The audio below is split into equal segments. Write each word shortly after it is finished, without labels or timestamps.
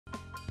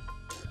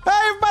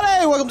Hi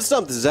everybody! Welcome to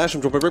Stumpt. This is Ash.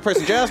 I'm joined by Rick Price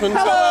and Jasmine.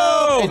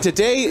 Hello! And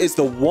today is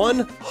the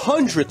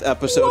 100th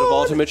episode of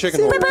Ultimate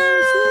Chicken Horse.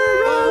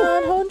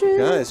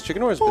 Guys,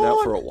 Chicken Horse has been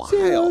out for a while.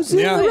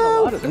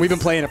 Yeah, and we've been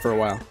playing it for a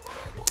while.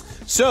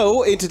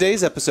 So, in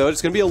today's episode,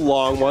 it's going to be a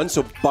long one,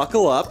 so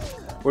buckle up.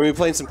 We're going to be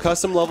playing some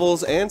custom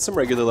levels and some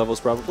regular levels,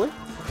 probably.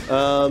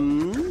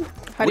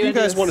 What do you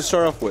guys want to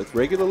start off with?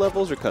 Regular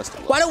levels or custom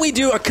levels? Why don't we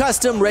do a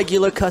custom,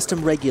 regular,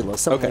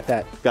 something like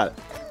that. Got it.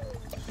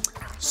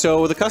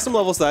 So the custom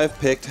levels that I've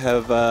picked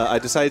have, I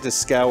decided to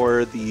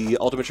scour the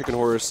Ultimate Chicken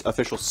Horse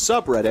official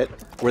subreddit,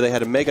 where they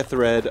had a mega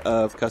thread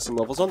of custom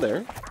levels on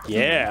there.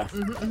 Yeah.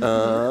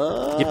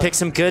 You picked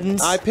some good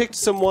ones? I picked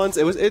some ones.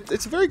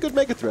 It's a very good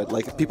mega thread.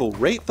 Like, people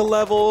rate the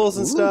levels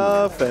and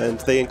stuff,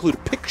 and they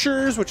include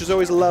pictures, which is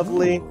always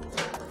lovely. All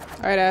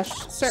right, Ash.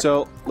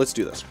 So let's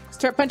do this.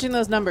 Start punching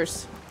those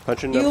numbers.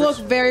 Punching numbers. You look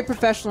very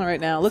professional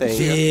right now. Look at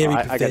you.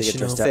 I gotta get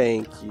dressed up.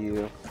 Thank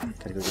you.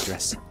 Gotta go get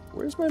dressed.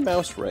 Where's my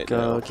mouse right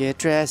now? Go get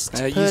dressed.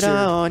 Put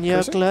on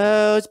your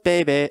clothes,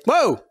 baby.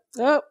 Whoa!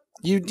 Oh.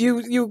 What'd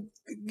you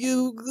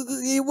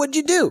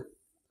do? I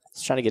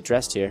was trying to get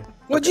dressed here.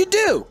 What'd you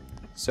do?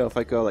 So if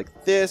I go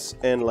like this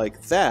and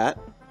like that,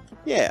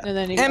 yeah. And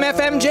then you go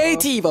MFMJ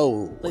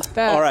TiVo. like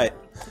that. All right.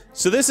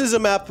 So this is a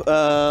map.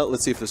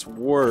 Let's see if this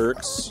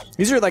works.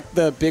 These are like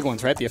the big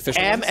ones, right? The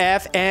official ones? No, these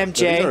aren't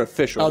MFMJ.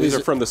 official. These are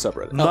from the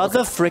subreddit.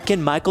 Mother frickin'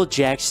 Michael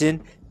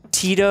Jackson,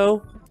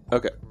 Tito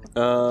Okay.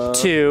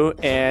 2,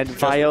 and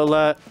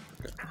Viola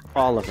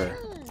Oliver.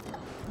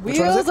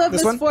 Wheels of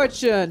This one?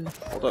 Misfortune.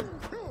 Hold up.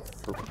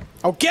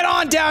 Oh, get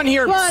on down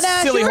here, Come on,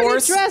 Ash. silly You're already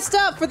horse. dressed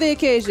up for the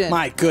occasion.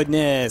 My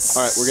goodness.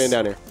 All right, we're getting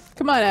down here.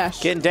 Come on, Ash.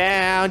 Getting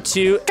down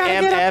to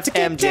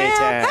MFMJ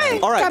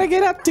time. All right. Gotta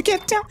get up to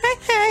get down. Hey,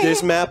 hey.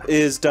 This map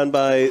is done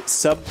by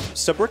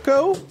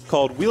Subcyro,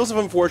 called Wheels of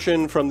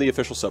Unfortune from the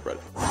official subreddit.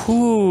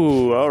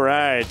 Ooh, all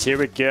right, here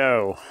we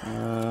go.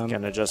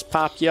 Gonna just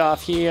pop you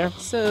off here.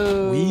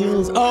 So.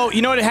 Wheels. Oh,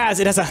 you know what it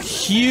has? It has a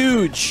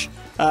huge,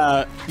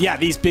 yeah,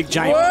 these big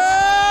giant.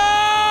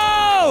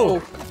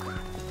 Whoa!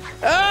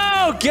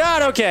 Oh,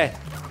 God, okay.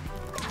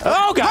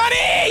 Oh, God.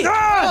 Honey!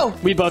 Oh.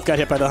 We both got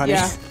hit by the honey.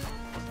 Yeah.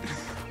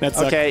 That's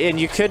okay. Okay, and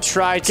you could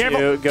try to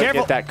go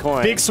get that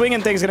coin. Big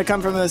swinging thing's gonna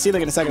come from the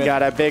ceiling in a second.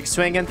 Got a big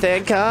swinging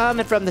thing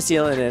coming from the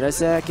ceiling in a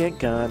second.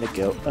 Gonna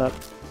go up.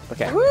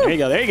 Okay. There you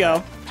go. There you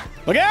go.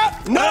 Look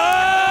out!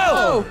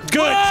 No!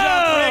 Good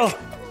job, Rick.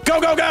 Go,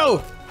 go,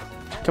 go!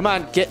 Come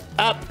on, get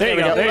up. There you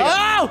we go. There you go.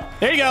 Oh!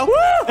 There you go.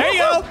 There you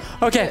go.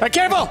 Okay.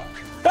 Careful!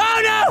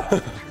 Oh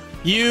no!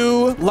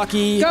 You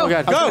lucky. Go. Oh,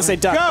 God. I was gonna say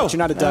duck, but you're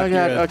not a duck. Oh,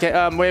 God. You're a Okay,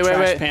 wait.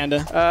 trash panda.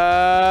 Jump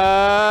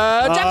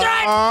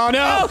right! Oh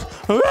no!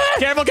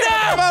 Careful!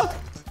 Careful!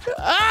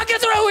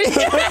 Get through!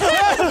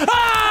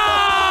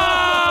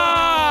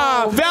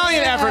 Ah!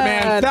 Valiant effort,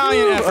 man.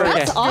 Valiant effort.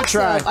 That's Okay. awesome. Good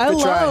try. I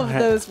Good try. love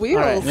those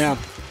wheels. right. Yeah.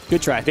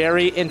 Good try.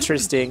 Very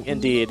interesting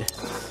indeed.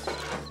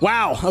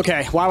 Wow.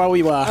 Okay. Wow.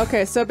 We.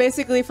 Okay, so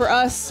basically for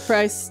us,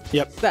 Price,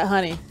 Yep. that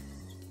honey.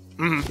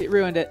 It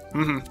ruined it.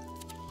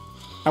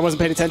 I wasn't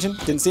paying attention.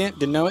 Didn't see it.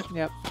 Didn't know it.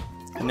 Yep.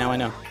 And now I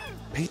know.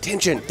 Pay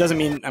attention. Doesn't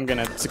mean I'm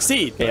gonna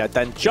succeed. Pay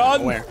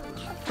attention. Where?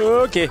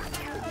 Okay.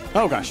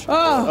 Oh gosh.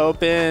 Oh,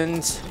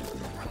 Opens.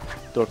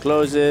 Door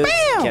closes.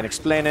 Bam! Can't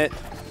explain it.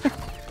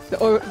 the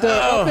door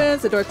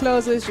opens, the door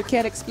closes. You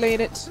can't explain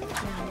it.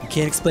 You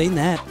can't explain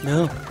that.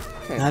 No.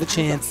 Okay, Not a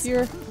chance.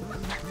 Here.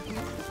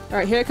 All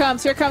right, here it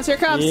comes. Here it comes. Here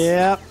it comes.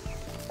 Yep.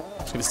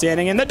 Just gonna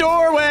standing in the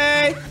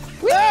doorway.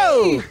 Whee!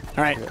 All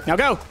right. Now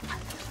go.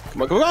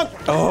 Come on, come on.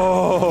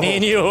 Oh. Me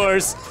and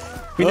yours.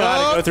 We know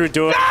how to go through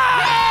doors.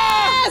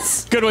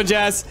 Yes! Good one,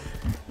 Jazz.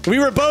 We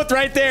were both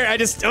right there. I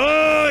just.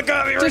 Oh, it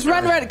got me right Just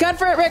run, gun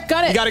for it, Rick.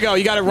 Gun it. You gotta go.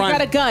 You gotta run.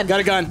 got a gun. Got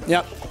a gun.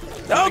 Yep.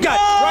 Oh,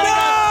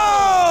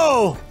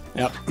 God.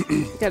 Yep.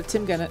 Got a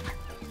Tim gun it.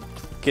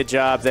 Good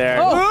job there.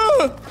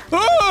 Oh.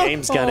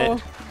 James gun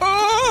it.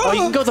 Oh,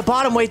 you can go the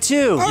bottom way,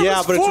 too.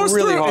 Yeah, but it's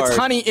really hard. It's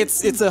honey.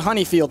 It's a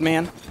honey field,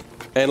 man.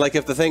 And like,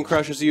 if the thing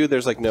crushes you,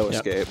 there's like no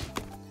escape.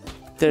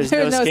 There's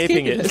no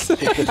escaping it.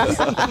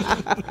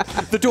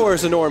 The door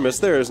is enormous.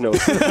 There is no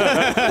escape.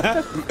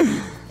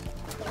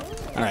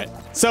 All right.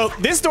 So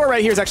this door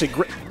right here is actually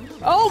great.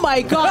 Oh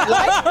my God!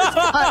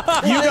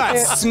 You got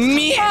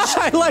smashed.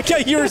 I like how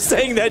you were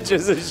saying that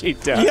just as she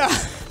does. Yeah.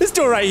 This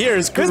door right here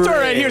is great. This door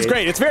right here is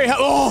great. It's very.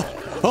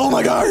 Oh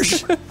my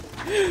gosh. Go.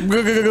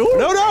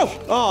 No.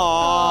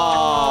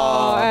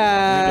 Oh,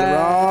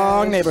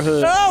 Wrong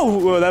neighborhood. Oh,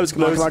 whoa, that was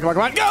close. Come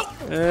on. Go. All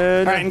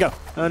right, and go.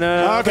 Oh,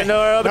 no. Okay. Open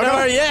door, open Go.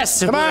 door.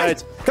 Yes. Come on.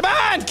 Right. Come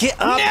on. Get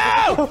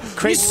up. No.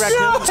 Crazy You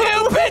raccoon.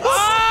 stupid.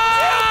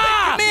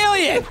 Ah!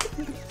 Chameleon.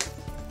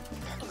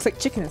 looks like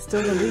chicken is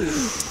still in the lead.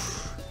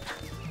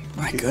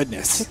 My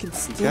goodness.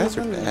 Chicken's You still guys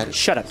are in the lead. bad.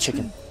 Shut up,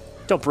 chicken.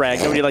 Don't brag.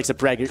 Nobody likes a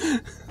bragger.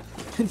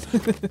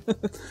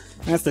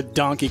 That's the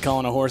donkey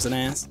calling a horse an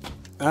ass.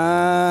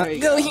 There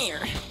you go. here.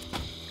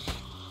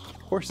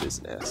 Horse is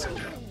an ass.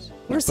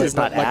 Horse is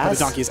not But ass.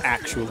 the donkey is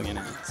actually an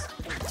ass.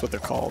 That's what they're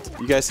called.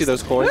 You guys see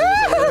those coins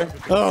over there?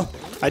 Oh,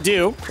 I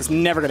do. It's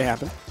never gonna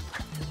happen.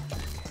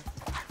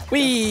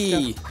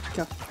 Whee!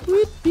 Go.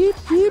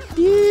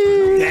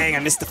 Dang, I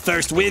missed the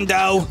first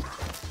window.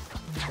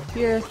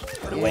 Here.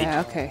 wait.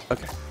 Yeah, okay.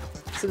 Okay.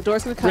 So the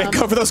door's gonna come. Rick,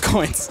 go for those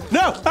coins.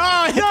 No!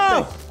 Oh,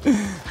 no!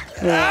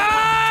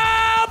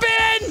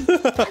 Open!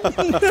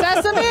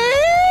 Sesame!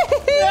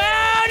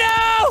 Oh,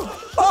 no!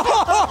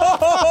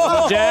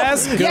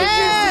 Jazz, go.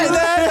 Yes!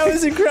 That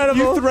was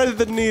incredible. You threaded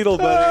the needle,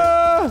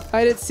 buddy.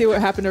 I didn't see what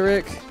happened to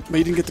Rick. But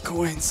you didn't get the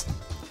coins.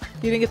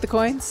 You didn't get the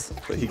coins?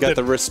 But he got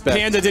the respect.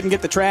 Panda didn't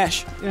get the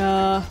trash.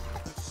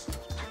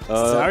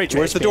 Sorry, Trash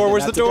Where's the door? Panda,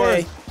 Where's the not door?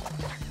 today.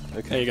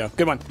 Okay. There you go.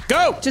 Good one.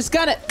 Go! Just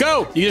got it.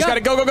 Go! You just Go.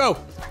 gotta go.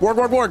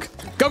 Warg.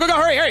 Go,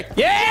 hurry.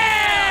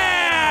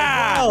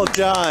 Yeah! Well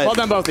done. Well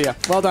done, both of you.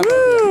 Well done.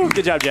 Woo!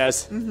 Good job,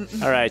 Jazz.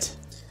 All right.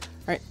 All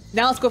right,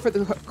 now let's go for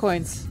the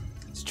coins.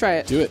 Let's try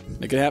it. Do it.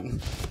 Make it happen.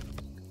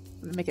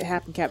 Make it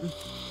happen, Captain.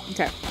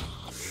 Okay.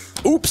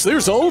 Oops,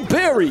 there's old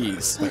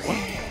berries. Wait,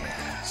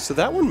 what? So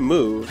that one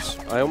moves.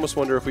 I almost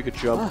wonder if we could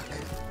jump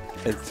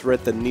and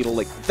thread the needle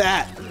like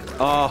that.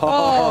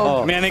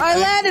 Oh. I mean, I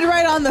landed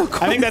right on the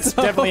coins. I think that's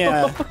definitely an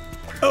option.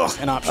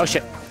 Oh,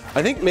 shit.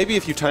 I think maybe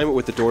if you time it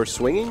with the door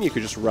swinging, you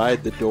could just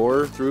ride the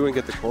door through and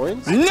get the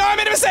coins. No, I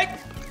made a mistake!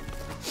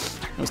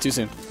 That was too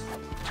soon.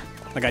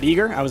 I got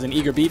eager. I was an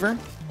eager beaver.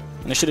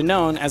 And I should have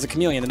known as a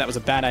chameleon that was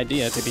a bad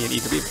idea to be an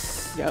eager beaver.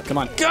 Yep. Come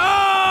on. Go!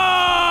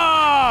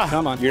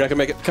 Come on. You're not gonna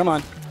make it. Come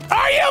on.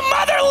 Are you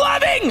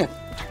mother-loving?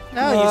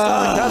 No, you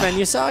saw it coming.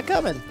 You saw it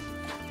coming.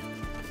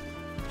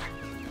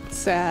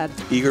 Sad.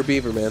 Eager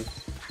beaver, man.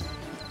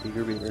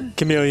 Eager beaver.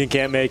 Chameleon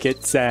can't make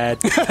it. Sad.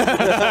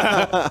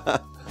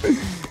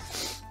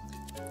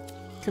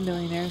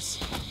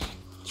 Chameleonaires.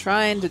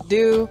 Trying to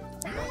do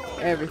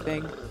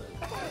everything.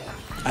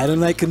 I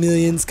don't like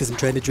chameleons because I'm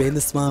trying to drain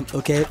the swamp,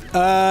 okay?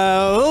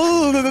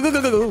 Oh,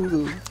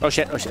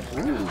 shit. Oh, shit.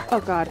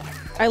 Oh, God.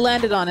 I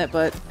landed on it,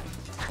 but...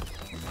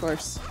 Of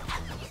course.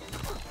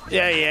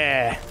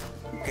 Yeah.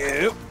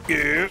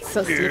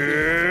 So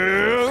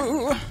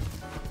stupid.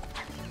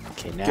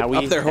 Okay, now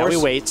up there, now we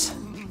horse. wait.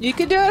 You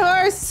can do it,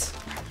 horse!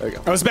 There you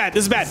go. That was bad.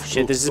 This is bad.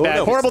 Shit, this is Oh, bad.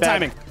 no. Horrible This is bad.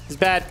 timing. This is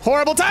bad.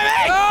 Horrible timing!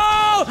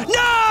 Oh,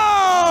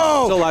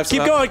 no! Still alive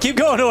Keep somehow.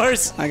 going,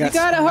 horse. I You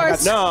got it,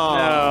 horse! No.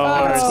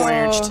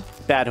 Oh,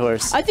 bad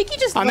horse. I think you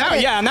just On let that,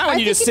 it. yeah, on that one I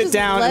you think just sit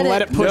down and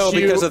let it push No,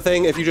 you. because the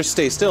thing, if you just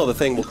stay still, the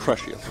thing will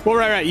crush you. Well,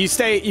 right. You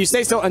stay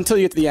still until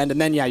you get to the end,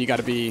 and then, yeah, you got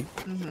to be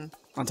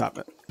on top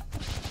of it.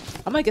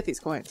 I'm gonna get these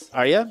coins.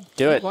 Are you?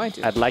 Do it. going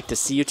to. I'd like to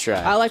see you try.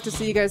 I like to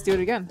see you guys do it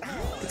again.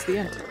 It's the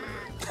end.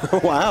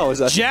 Wow, is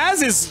that?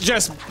 Jazz is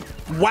just,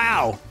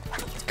 wow.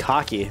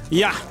 Cocky.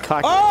 Yeah.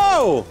 Cocky.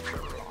 Oh!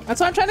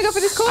 That's why I'm trying to go for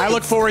these coins. I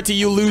look forward to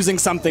you losing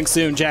something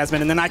soon,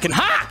 Jasmine, and then I can,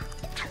 ha!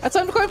 That's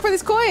why I'm going for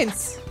these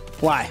coins.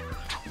 Why?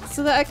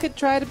 So that I could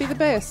try to be the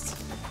best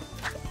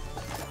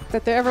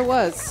that there ever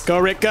was. Go,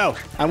 Rick, go.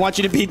 I want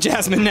you to beat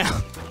Jasmine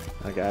now.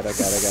 I got it.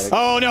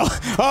 Oh, no.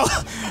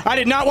 Oh, I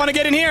did not want to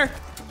get in here.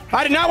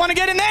 I did not want to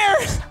get in there.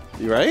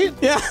 You right?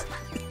 Yeah.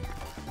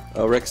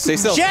 Oh, Rick, stay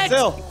still. Shit! Stay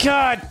still.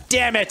 God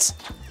damn it!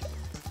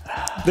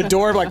 The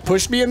door, like,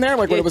 pushed me in there,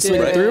 like, when it was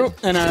swinging did. through.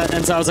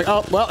 And so I was like,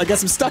 oh, well, I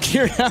guess I'm stuck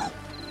here now.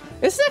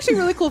 This is actually a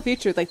really cool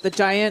feature, like the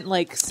giant,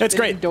 like, It's spinning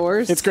great.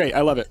 doors. It's great.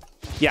 I love it.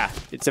 Yeah,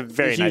 it's a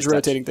very Huge nice touch.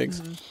 rotating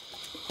things.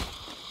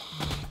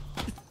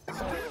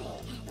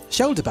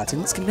 Shoulder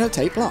buttons can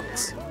rotate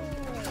blocks.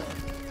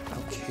 I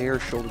don't care,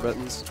 shoulder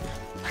buttons.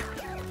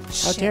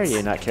 How dare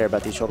you not care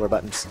about these shoulder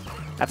buttons?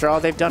 After all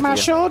they've done My for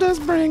you. shoulders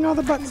bring all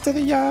the buttons to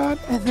the yard.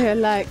 And they're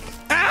like,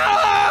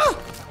 Ah!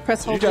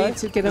 press hold got B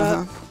to get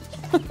up.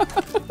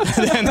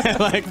 And they're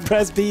like,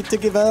 press B to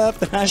give up.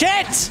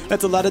 Shit!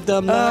 That's a lot of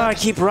dumb. I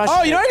keep rushing.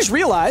 Oh, you know what I just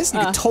realized?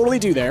 You can totally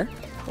do there.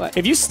 What?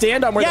 If you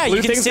stand on where Yeah, the blue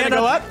you can thing's gonna stand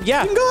go up- up,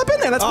 yeah. you can go up in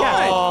there. That's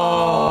fine.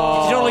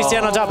 You can only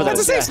stand on top of That's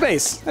a those. safe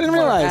space. I didn't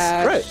realize.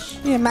 Ash. Right.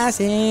 Yeah, my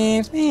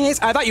safe space.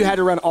 I thought you had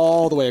to run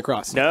all the way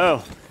across.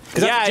 No.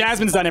 Because that's what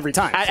Jasmine's done every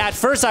time. At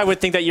first, I would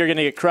think that you're going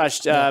to get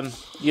crushed. You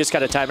just got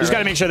to time it. You just got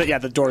to right. make sure that, yeah,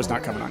 the door's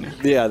not coming on you.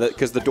 Yeah,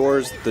 because the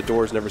doors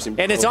never seem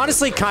to And it's open.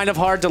 honestly kind of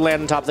hard to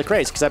land on top of the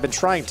crates because I've been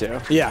trying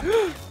to. Yeah.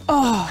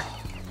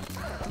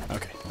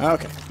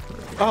 Okay.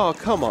 Oh,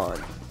 come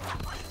on.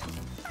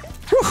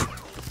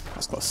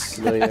 That's close.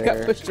 I got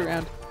Millionaire. pushed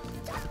around.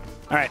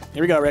 All right,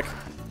 here we go, Rick.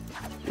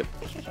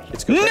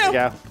 It's good. No!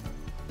 Yeah.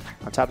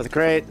 On top of the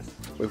crate.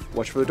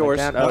 Watch for the doors.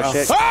 Down. Oh,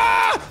 shit.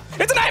 Ah!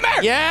 It's a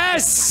nightmare!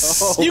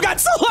 Yes! You got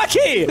so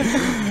lucky! Oh,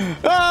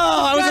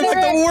 I was Got in it,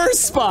 like the Rick.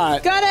 worst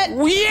spot. Got it!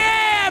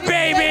 Yeah, Good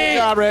baby!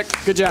 job, Rick.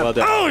 Good job. Well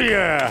done. Oh,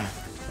 yeah!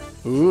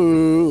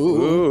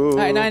 Ooh. All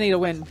right, now I need to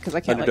win because I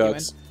can't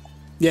Underdogs.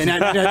 Yeah,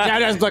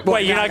 now it's like,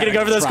 Wait, you're not going to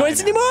go for those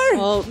coins anymore? let you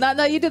win. Well,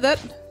 no, you did that.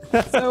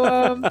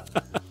 So,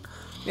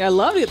 yeah, I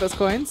love to get those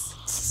coins.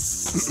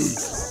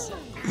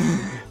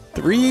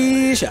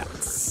 3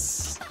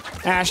 shots.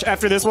 Ash,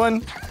 after this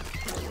one,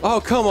 Oh,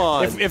 come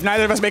on. if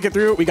neither of us make it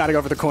through, we got to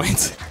go for the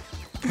coins.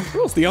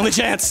 It's the only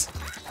chance.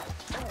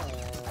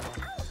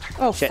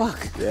 Oh, Shit.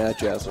 fuck. Yeah,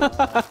 Jasmine.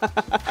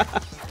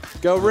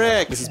 Go,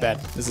 Rick. This is bad.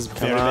 This is Come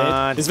very on.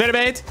 bad. This is very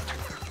bad.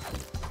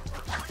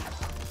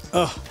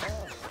 Oh.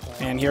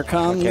 And here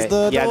comes the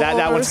doors. Yeah,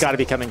 that one's got to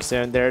be coming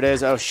soon. There it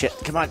is. Oh, shit.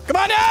 Come on. Come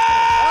on! No!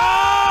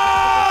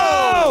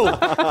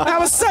 That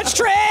was such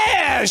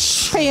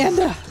trash!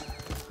 Panda.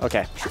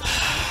 Okay.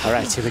 All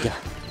right, here we go.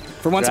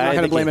 For once, I'm not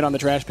going to blame again. it on the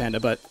trash panda,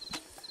 but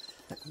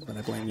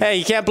I blame you. Hey,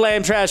 you can't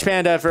blame Trash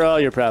Panda for all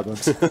your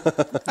problems.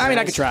 I mean,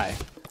 I could try.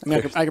 I mean,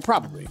 I could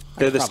probably.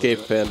 They're the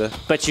escape panda.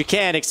 But you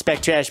can't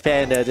expect Trash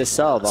Panda to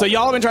solve all. So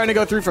y'all have been trying to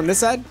go through from this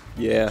side?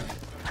 Yeah.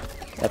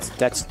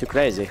 That's too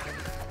crazy.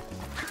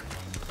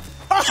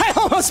 Oh, I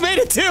almost made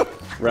it too!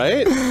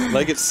 Right?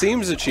 Like, it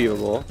seems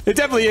achievable. It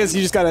definitely is.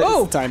 You just got to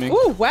Oh, timing.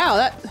 Ooh, wow,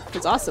 that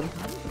was awesome.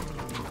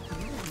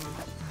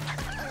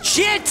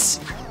 Shit!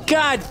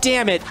 God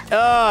damn it!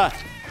 Oh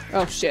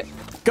shit.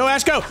 Go,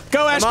 Ash, go!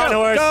 Go, Ash, Come on, go!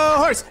 horse. Go,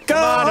 horse! Go,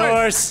 Come on,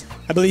 horse!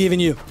 I believe in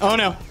you. Oh,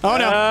 no. Oh,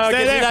 no. Stay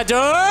Get there. through that door!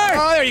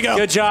 Oh, there you go.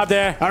 Good job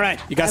there. All right.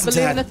 You got I some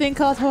believe in time. a thing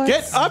called horse.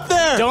 Get up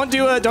there! Don't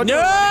do a... Don't do No,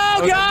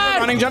 a God!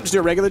 running jump. Just do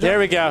a regular jump. There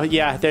we go.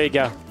 Yeah, there you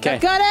go. Okay.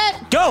 Got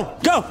it. Go!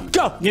 Go!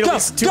 Go! Need at go!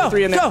 least 2 go! or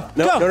 3 in there. Go!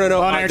 No, go! no, no, no.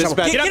 Oh, now you're This is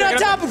trouble. bad. Get on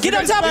top! Get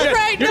on top of it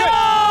right You're now!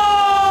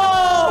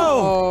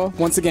 Oh.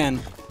 Once again,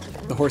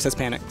 the horse has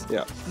panicked.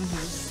 Yeah.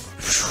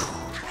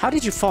 How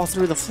did you fall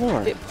through the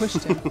floor? It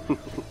pushed him.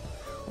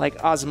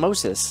 Like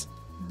osmosis.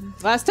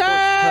 Last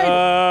turn.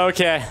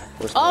 Okay.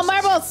 All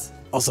marbles.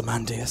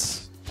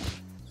 Ozymandias.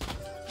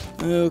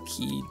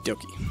 Okie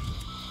dokie.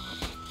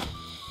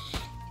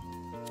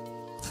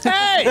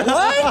 Hey!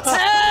 What?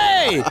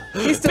 Hey!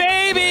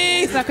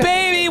 Baby! not gonna-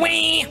 Baby!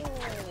 Wee!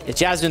 If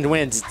Jasmine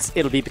wins,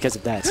 it'll be because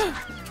of that.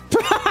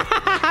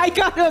 I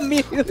got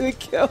immediately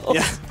killed.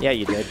 Yeah. Yeah,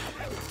 you did.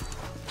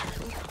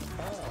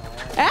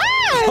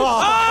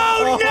 Ah!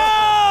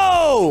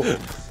 Oh no!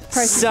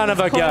 Prices Son of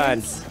a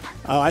gun. coins.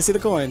 Oh, I see the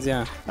coins,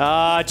 yeah.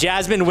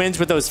 Jasmine wins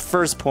with those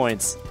first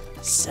points.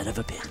 Son of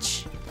a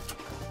bitch.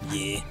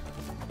 Yeah.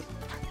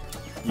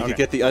 You could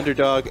get the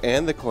underdog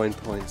and the coin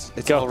points.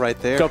 It's all right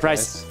there. Go,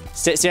 Price.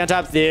 Stay on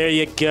top. There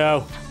you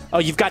go. Oh,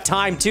 you've got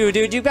time too,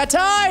 dude. You've got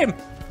time.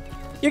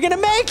 You're gonna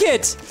make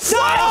it. No!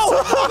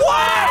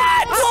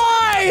 What?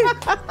 Why?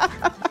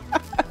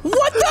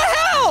 What the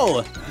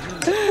hell?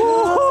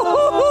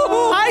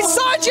 I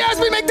saw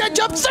Jasmine make that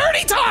jump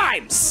 30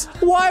 times!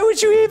 Why would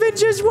you even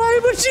just? Why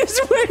would you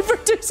just wait for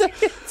 2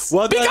 seconds?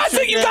 Well done, Because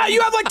you chicken.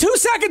 have like 2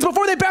 seconds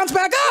before they bounce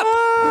back up!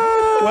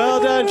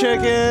 Well done,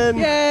 chicken.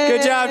 Yay.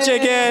 Good job,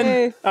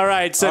 chicken. All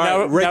right, so All now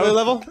right, regular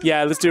level?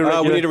 Yeah, let's do a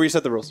regular. We need to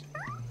reset the rules.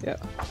 Yeah.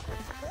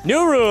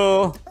 New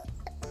rule.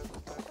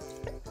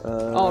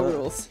 All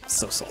rules.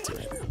 So salty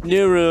right now.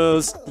 New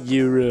rules.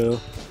 You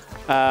rule.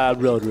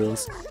 Road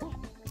rules.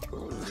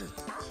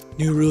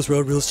 New rules,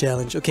 road rules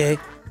challenge. Okay.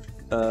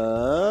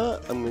 I'm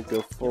gonna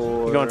go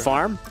for. You going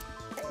farm?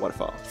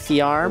 Waterfall. Or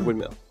Fiarm.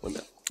 windmill.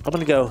 Windmill. I'm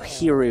gonna go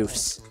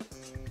roofs.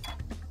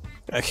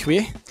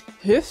 Oui?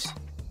 Hoof.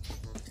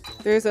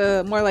 There's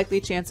a more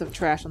likely chance of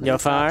trash on the No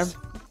farm.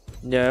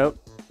 rooftops. Nope.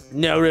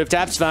 No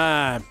rooftops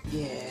farm.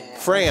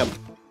 Fram.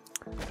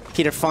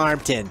 Peter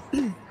Farmton.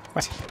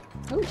 What?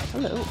 Oh,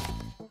 hello.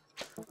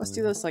 Let's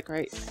do this like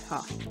right.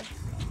 Huh.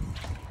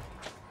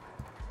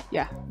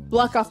 Yeah.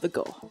 Block off the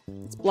goal.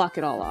 Let's block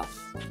it all off.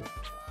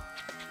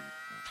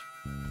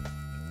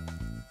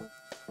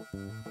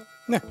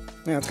 Yeah,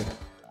 that's good.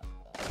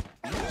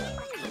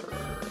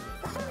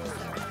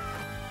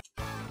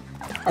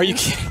 Are you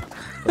kidding?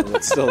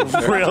 That's still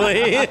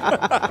Really?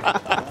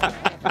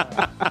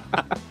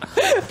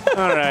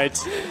 All right.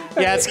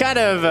 Yeah, it's kind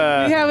of.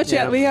 We have a chance.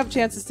 yeah. We have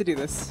chances to do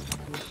this.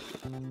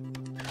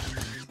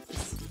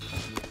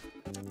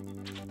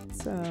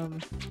 It's,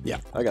 Yeah.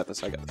 I got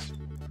this. I got this.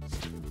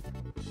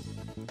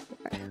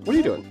 What are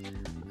you doing?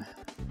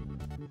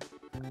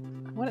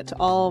 I want it to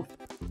all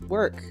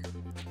work.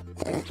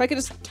 If I could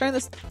just turn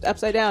this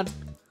upside down.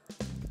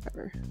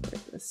 Whatever.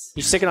 Like this.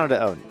 You stick it onto.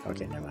 Oh,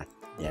 okay, never mind.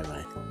 Never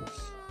mind.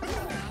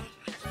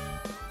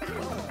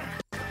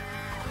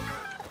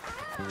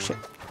 Shit.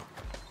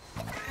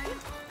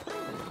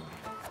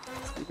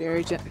 Just be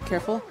very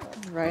careful.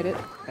 Ride it.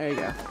 There you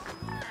go.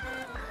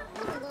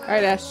 All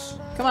right, Ash.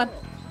 Come on.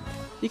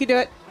 You can do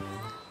it.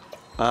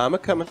 I'm a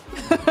coming.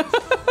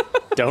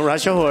 Don't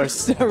rush a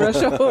horse. Don't rush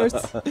a horse.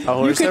 A You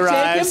horse can take him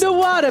arrives to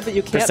water, but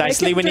you can't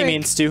precisely make him when he drink.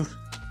 means to.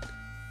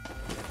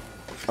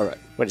 All right.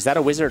 Wait, is that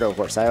a wizard or a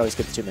horse? I always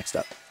get the two mixed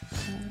up.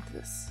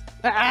 This.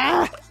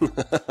 Ah!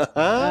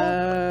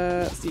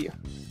 See you.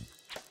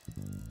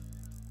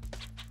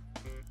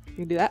 You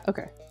can do that?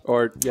 Okay.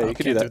 Or yeah, you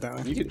could do can't that. do it that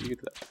way. You could do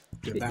that.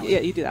 Do it that way. Yeah,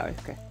 you do that way.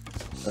 Okay.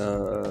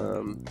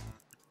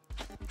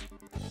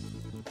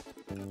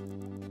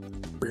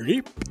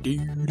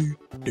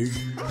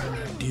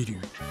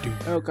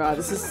 Oh god,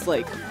 this is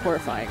like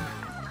horrifying.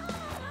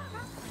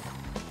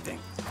 Dang.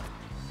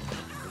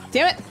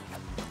 Damn it!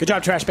 Good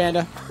job, Trash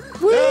Panda.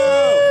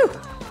 Woo!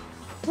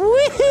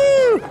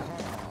 Woohoo!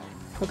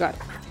 Oh god,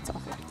 it's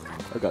awful.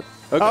 Oh god.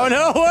 Oh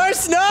no,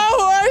 horse! No,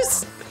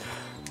 horse!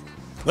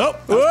 Nope.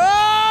 Whoa!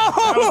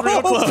 That was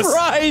real close.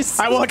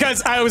 Bryce!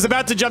 Because I was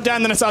about to jump down,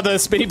 and then I saw the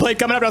spinny blade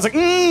coming up, and I was like,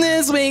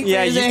 this week.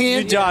 Yeah,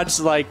 you dodged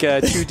like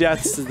 2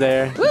 deaths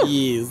there.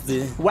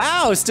 Yes.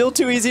 Wow, still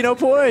too easy, no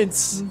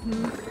points.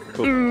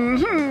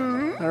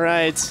 All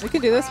right. We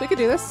can do this. We can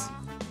do this.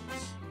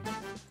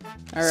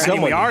 All right. I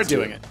mean, we are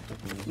doing it.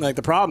 Like,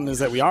 the problem is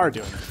that we are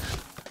doing it.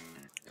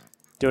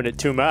 Doing it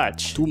too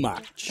much. Too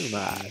much. Too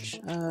much.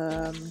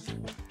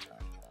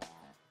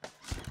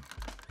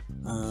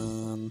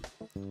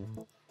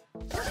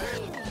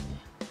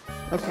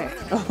 Okay.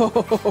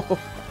 Oh.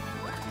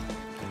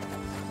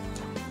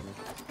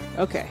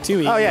 Okay. Too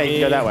easy. Oh, yeah, you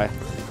can go that way.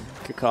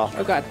 Good call.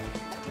 Oh god.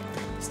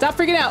 Stop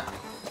freaking out.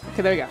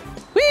 Okay, there we go.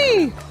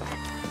 Whee!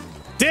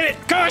 Did it!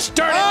 Gosh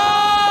darn it!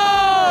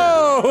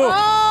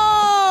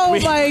 Oh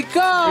my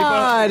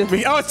god!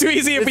 Oh, it's too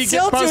easy if we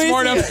Still get too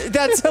postmortem. easy.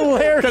 That's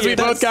hilarious. Because we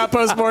both got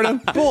postmortem.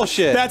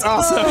 Bullshit. That's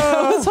awesome.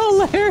 That's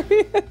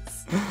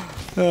hilarious.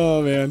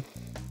 Oh, man.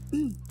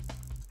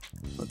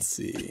 Let's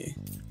see.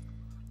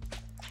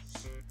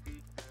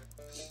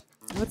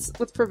 Let's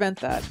prevent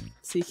that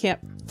so you can't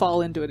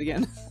fall into it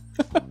again.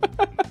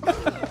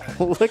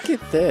 Look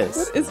at this.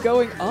 What is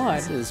going on?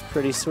 This is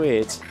pretty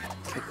sweet.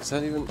 Is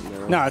that even?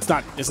 No. No, it's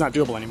not. It's not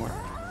doable anymore.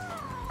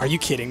 Are you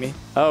kidding me?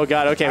 Oh,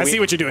 God. Okay. I see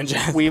what you're doing,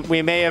 Jen.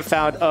 We may have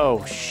found...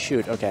 Oh,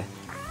 shoot. Okay.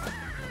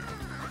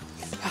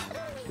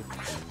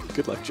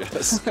 Good luck,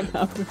 Jess.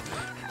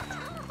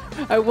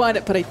 I want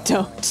it, but I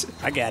don't.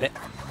 I get it.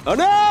 Oh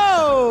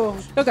no!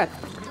 Oh god.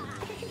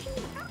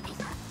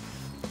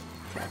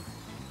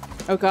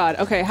 Oh god.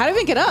 Okay, how do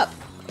we get up?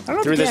 I don't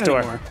know Through if we this can door.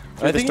 anymore.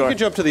 Through I this think door. you can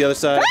jump to the other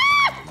side.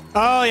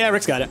 Oh, yeah,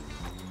 Rick's got it.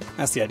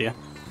 That's the idea.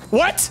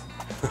 What?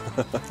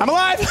 I'm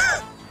alive!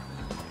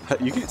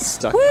 You get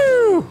stuck.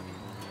 Woo!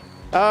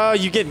 Oh,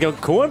 you get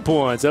coin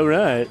points. All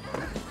right.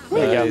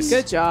 There you go. Nice.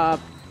 Good job.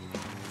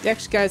 You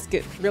actually guys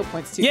get real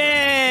points too.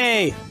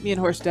 Yay! Me and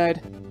Horse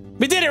died.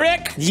 We did it,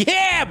 Rick!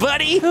 Yeah,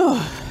 buddy.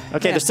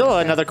 Okay, there's still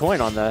another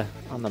coin on the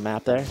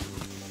map there.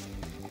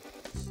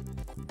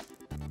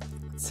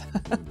 So,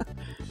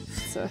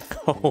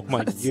 Oh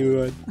my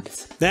god.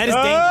 That is dangerous.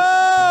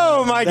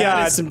 Oh my That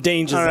god. is some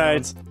danger All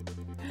right. zones.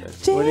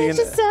 What are you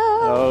Danger gonna- zone.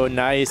 Oh,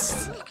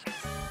 nice.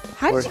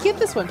 How did you get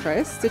this one,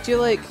 Price? Did you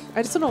like?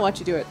 I just want to watch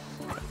you do it.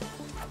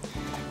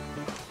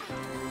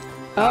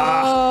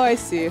 Oh, I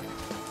see.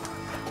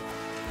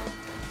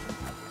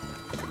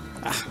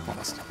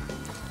 Almost.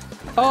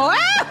 Oh,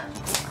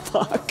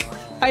 fuck!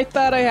 I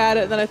thought I had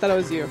it, and then I thought it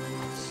was you.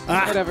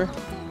 Whatever.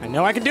 I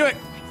know I can do it.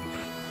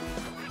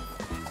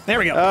 There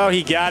we go. Oh,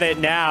 he got it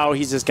now.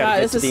 He's just got God,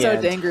 to get this to is the so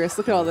end. dangerous.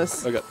 Look at all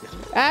this. Okay.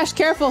 Ash,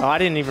 careful. Oh, I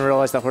didn't even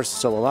realize that horse is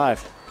still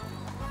alive.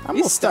 I'm a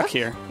you little stuck stuck?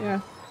 here.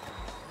 Yeah.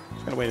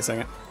 Gotta wait a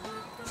second.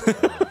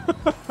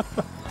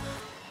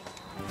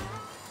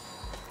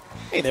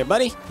 Hey there,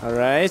 buddy. All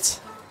right.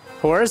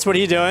 Horse, what are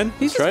you doing?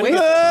 He's just Trying to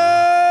waiting.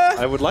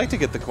 I would like to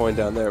get the coin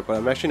down there, but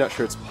I'm actually not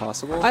sure it's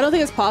possible. I don't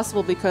think it's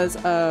possible because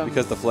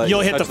Because the flag.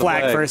 You'll hit touch the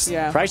flag first.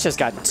 yeah. Price just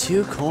got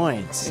 2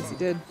 coins. Yes, he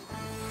did.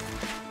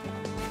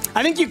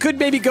 I think you could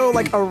maybe go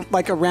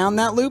like around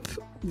that loop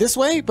this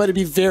way, but it'd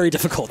be very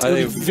difficult. It'd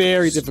be think-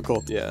 very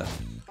difficult. Yeah.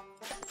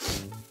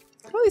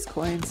 Look at all these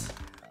coins.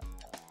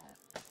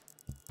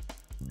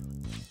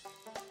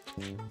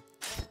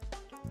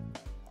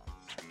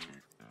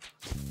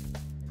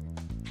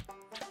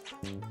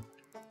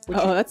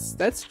 Oh,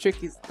 that's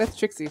tricky. That's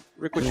tricksy.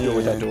 Rick, what you doing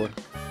with that door?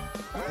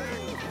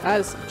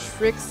 That is some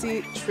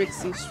tricksy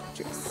tricks.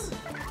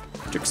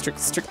 Tricks,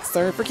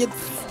 sorry for kids.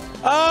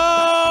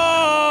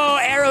 Oh,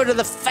 arrow to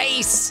the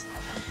face.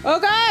 Oh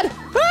God!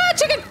 Ah,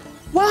 chicken!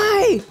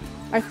 Why?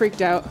 I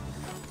freaked out.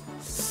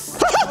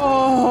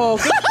 Oh,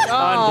 good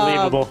job.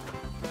 Unbelievable.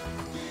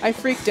 I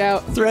freaked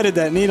out. Threaded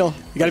that needle.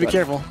 You gotta be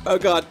careful. Oh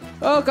god.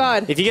 Oh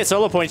God. If you get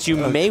solo points, you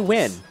may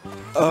win.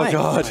 Oh Fine.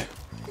 god.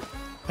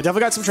 I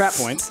definitely got some trap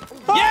points.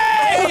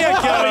 There you go.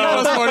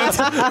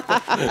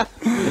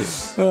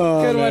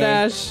 Good one,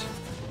 Ash.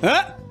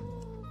 Huh?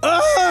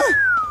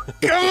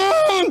 Come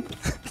on!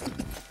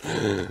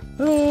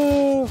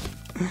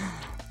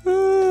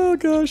 Oh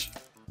gosh.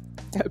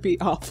 That would be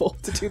awful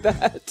to do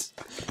that.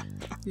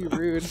 Be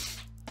rude.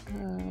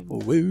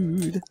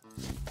 Wood.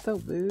 So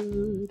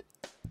rude.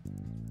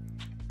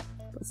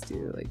 Let's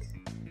do like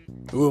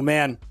Ooh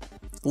man.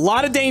 A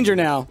lot of danger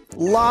now. A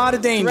lot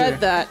of danger. thread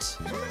that.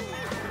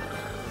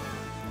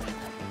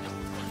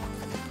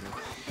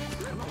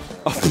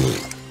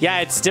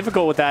 Yeah, it's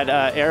difficult with that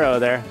arrow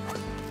there.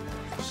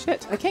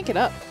 Shit, I can't get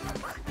up.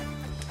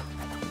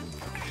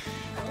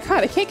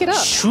 God, I can't get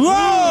up.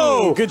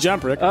 Whoa! Good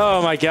jump, Rick.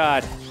 Oh my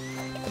god.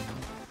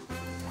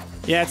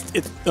 Yeah,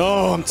 it's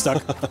oh, I'm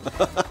stuck.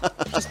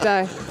 Just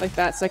die like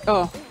that. It's like,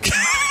 oh.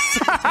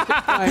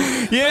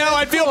 You know,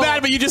 I feel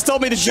bad, but you just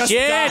told me to just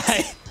Shit.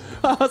 die.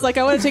 I was like,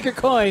 I want to take your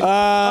coin. All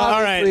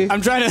Obviously. right,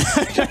 I'm trying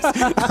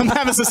to. I'm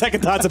having some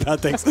second thoughts about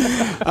things.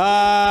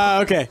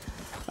 Okay.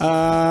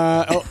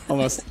 Oh,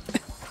 almost.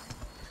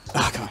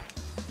 Oh, come on.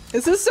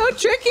 This is so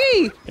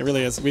tricky. It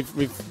really is.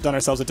 We've done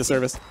ourselves a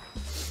disservice.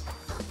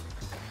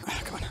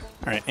 Ah, come on. All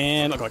right,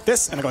 and I'll go like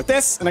this, and I go like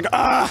this, and I go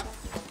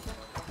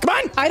Come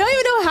on! I don't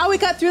even know how we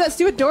got through that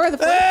stupid door in the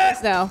first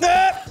place now.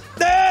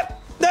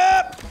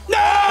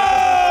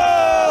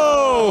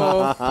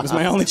 No! It was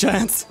my only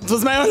chance. It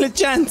was my only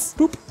chance.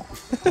 Boop.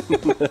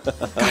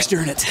 Gosh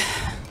darn it.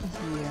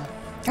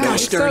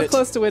 Gosh, so darn it.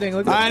 close to winning.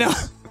 Look at I know.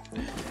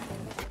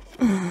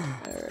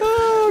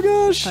 Oh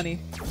gosh. Honey.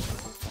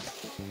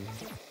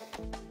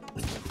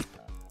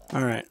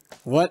 All right.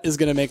 What is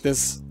gonna make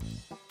this?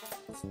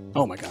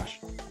 Oh my gosh.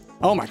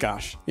 Oh my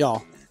gosh,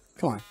 y'all.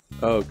 Come on.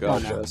 Oh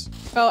gosh, now. yes.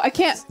 Oh, I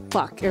can't.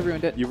 Fuck, I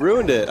ruined it. You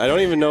ruined it. I don't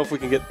even know if we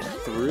can get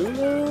through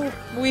now.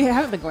 We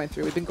haven't been going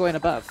through. We've been going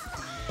above.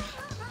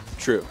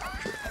 True.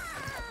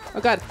 Oh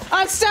god,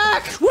 I'm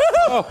stuck!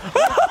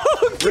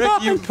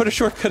 Rick, you put a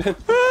shortcut in.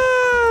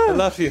 I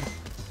love you.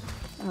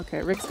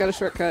 Okay, Rick's got a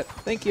shortcut.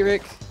 Thank you,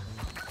 Rick.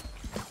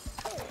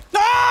 No,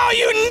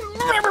 you.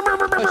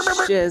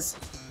 Oh, shiz.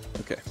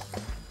 Okay.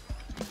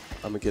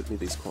 I'm gonna get me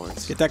these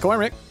coins. Get that coin,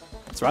 Rick.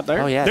 It's right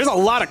there. Oh, yeah. There's a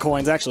lot of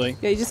coins, actually.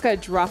 Yeah, you just gotta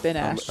drop in,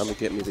 I'm Ash. gonna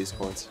get me these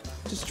coins.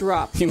 Just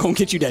drop. You gonna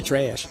get you that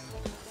trash.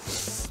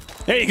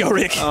 There you go,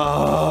 Rick.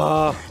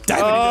 Dive into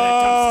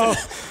that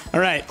tungsten. All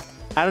right.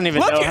 I don't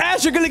even Look, know.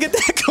 Ash, you're gonna get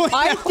that coin.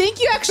 I think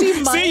you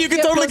actually might. See, you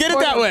can totally get it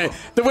that way.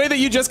 The way that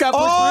you just got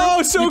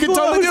pushed through, you can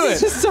totally do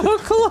It's it. just so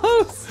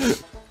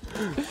close.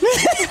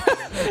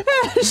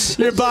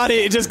 Your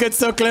body just gets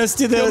so close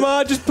to the. Come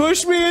on, just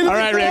push me in. All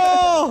right,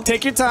 Rick.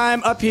 Take your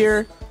time up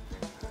here.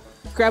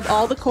 Grab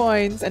all the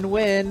coins and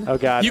win. Oh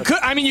god. You could.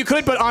 I mean, you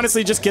could, but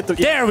honestly, just get the.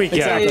 There we go.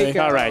 Exactly. There you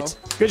go. All right.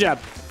 Good job.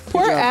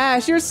 Poor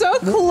Ash, you're so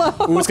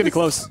close. Ooh, it's gonna be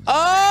close.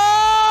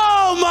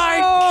 Oh my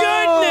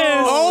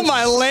goodness! Oh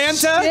my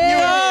Lanta!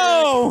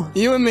 No!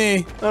 You and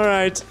me. All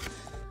right.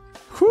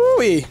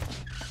 Whoo-wee.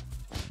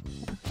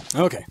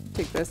 Okay.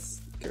 Take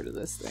this. Get rid of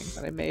this thing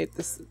that I made.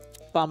 This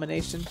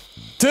abomination.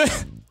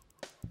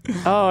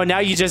 Oh, now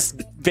you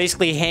just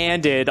basically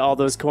handed all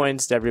those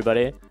coins to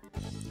everybody.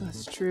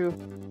 That's true.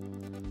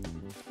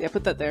 Yeah,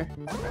 put that there.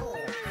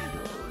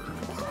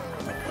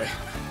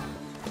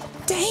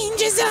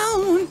 Danger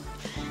zone.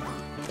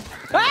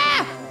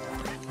 Ah!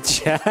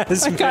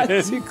 Jasmine. I got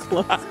too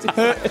close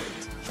to it.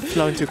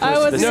 Flown too close I to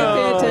wasn't the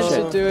sun. paying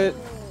attention to it.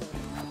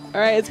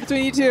 Alright, it's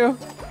between you two.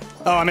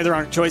 Oh, I made the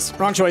wrong choice.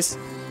 Wrong choice.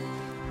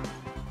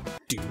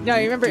 Now,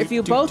 remember, if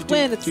you both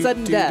win, it's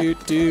sudden death.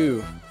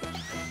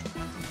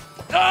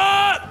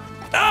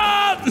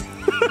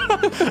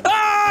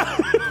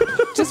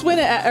 Just win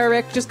it,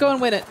 Eric. Just go and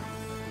win it.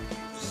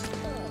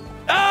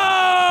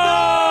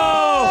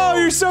 Oh!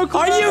 You're so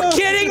close. Are you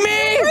kidding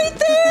me? Right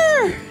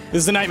there!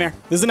 This is a nightmare.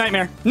 This is a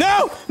nightmare.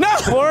 No! No!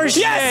 Horseshit.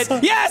 Yes!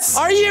 Yes!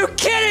 Are you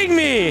kidding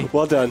me?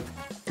 Well done.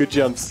 Good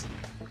jumps.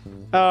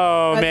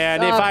 Oh That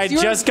man, if sucks. I You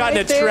were just gotten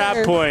right a trap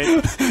there.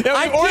 point.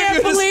 I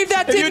can't believe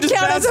that didn't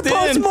count as a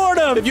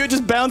postmortem. If you had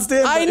just bounced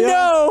in. I but yeah.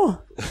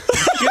 know.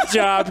 Good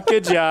job.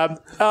 Good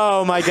job.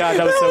 Oh my god,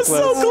 that was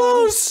so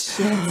close.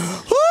 So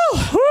close.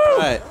 Woo! All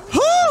right.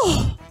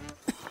 Oh,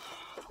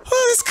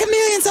 this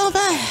chameleon's over.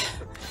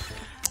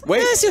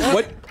 Wait.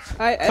 What?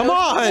 Come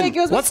on! It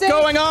was a What's mistake.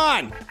 going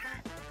on?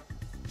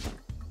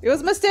 It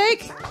was a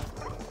mistake.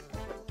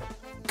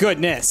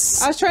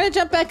 Goodness. I was trying to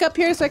jump back up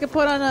here so I could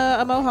put on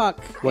a mohawk.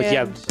 Well, and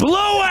yeah,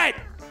 blew it.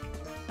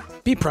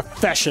 Be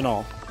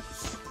professional.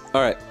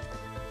 All right.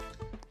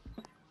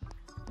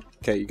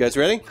 Okay, you guys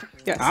ready?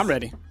 Yes. I'm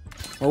ready.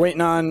 We're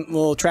waiting on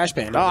little trash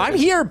pan. Oh, I'm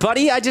here,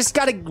 buddy. I just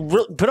gotta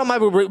put on my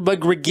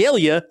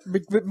regalia.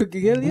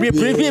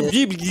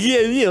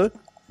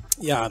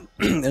 Yeah,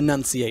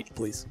 enunciate,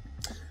 please.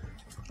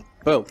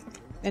 Boom.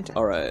 Enter.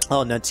 All right.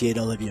 I'll enunciate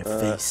all of your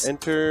face.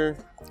 Enter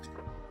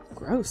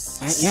Gross.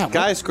 Yeah,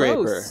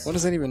 Skyscraper. gross. what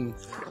does that even...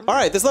 All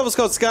right, this level's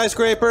called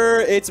Skyscraper.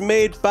 It's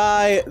made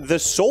by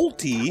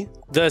TheSolty,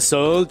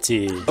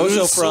 TheSolty.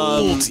 also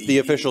from TheSolty. the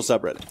official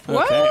subreddit.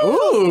 Okay.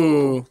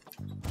 Ooh.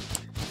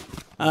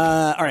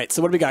 All right,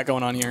 so what do we got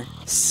going on here?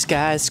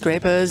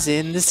 Skyscrapers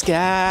in the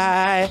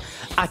sky.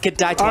 I could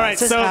die twice All right,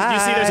 so you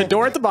see there's a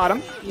door at the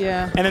bottom,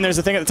 Yeah. and then there's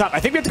a thing at the top. I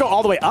think we have to go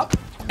all the way up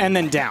and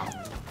then down,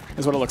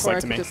 is what it looks Or I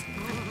like to could me. just-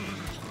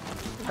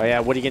 Oh yeah,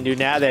 what are you gonna do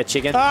now there,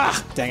 chicken?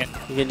 Ah, dang it.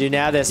 You gonna do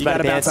now there, You gotta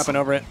Spider bounce Pants? up and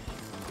over it.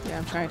 Yeah,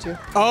 I'm trying to.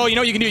 Oh, you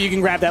know what you can do? You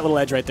can grab that little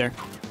edge right there.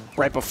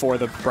 Right before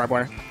the barbed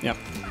wire. Yep.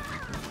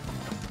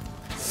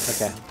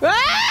 Okay.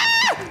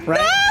 Ah!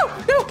 Right?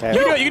 No! Okay. You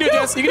can do it, you can do it,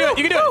 Jess. You can do it,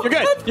 you can do it. You're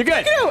good. You're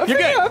good. You're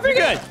good. You're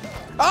good.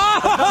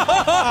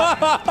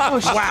 Oh,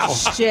 Wow.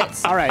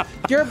 shit. All right.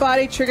 Your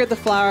body triggered the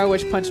flower,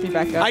 which punched me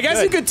back up. I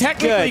guess you could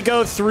technically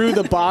go through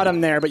the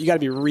bottom there, but you got to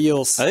be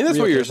real. I think that's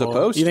what you're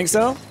supposed to. You think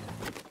so?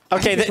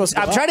 Okay, you're supposed to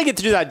go I'm up. trying to get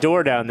through that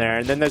door down there,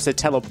 and then there's a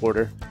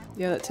teleporter.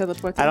 Yeah, that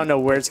teleports. I don't know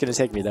where it's gonna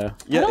take me though.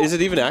 Yeah, is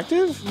it even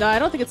active? No, I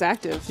don't think it's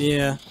active.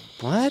 Yeah.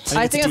 What? I it's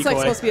a think it's like decoy.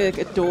 supposed to be like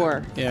a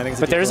door. Yeah, I think it's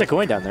But there is a decoy.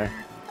 coin down there.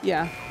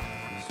 Yeah.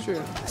 It's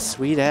true.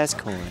 Sweet ass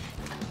coin.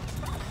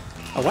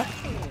 A what?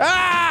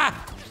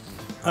 Ah!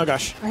 Oh,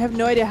 gosh. I have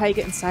no idea how you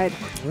get inside.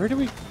 Where do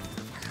we?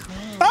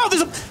 Oh,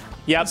 there's a...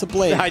 Yep. It's a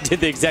blade. I did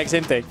the exact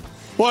same thing.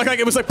 Well, like,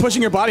 it was like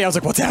pushing your body. I was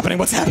like, what's happening?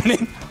 What's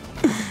happening?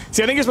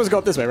 See, I think you're supposed to go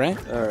up this way, right?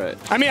 All right.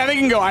 I mean, I think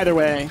you can go either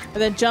way.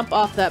 And then jump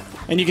off that.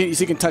 And you can,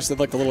 so you can touch the,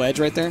 like, the little edge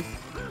right there.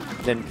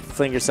 Then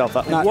fling yourself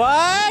up. Not-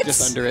 What?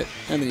 Just under it.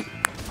 And then you,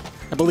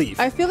 I believe.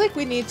 I feel like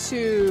we need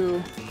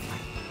to.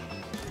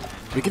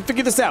 We can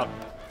figure this out.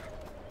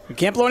 We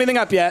can't blow anything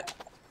up yet,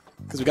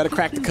 because we got to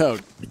crack the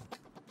code.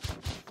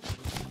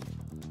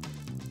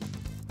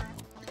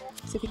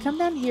 So if you come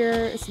down here,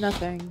 it's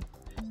nothing.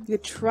 You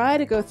could try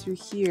to go through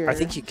here. I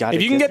think you got it.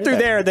 If you can get through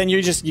there, then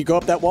you go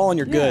up that wall and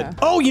you're Yeah. good.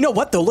 Oh, you know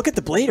what though? Look at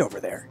the blade over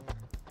there.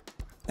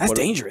 That's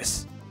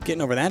dangerous.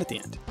 Getting over that at the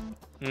end.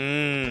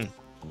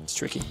 It's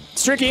tricky.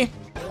 It's tricky.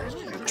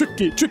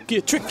 Tricky,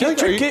 tricky, tricky,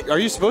 tricky. Are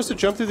you supposed to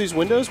jump through these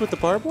windows with the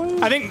barbed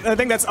wire? I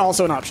think that's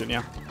also an option.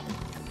 Yeah.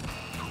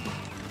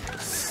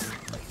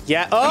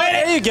 Yeah. Oh,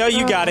 there you go.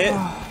 You got it.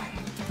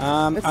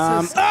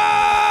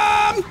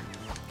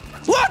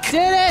 Look!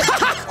 Did it!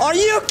 Are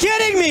you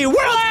kidding me?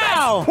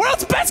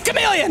 World's best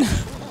chameleon.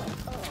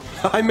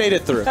 I made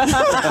it through.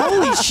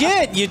 Holy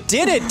shit! You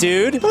did it,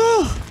 dude.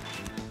 Oh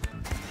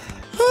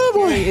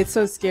boy. It's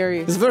so scary.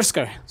 It's very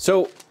scary.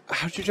 So,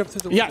 how'd you jump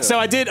through the window? Yeah, so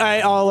I did.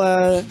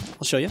 I'll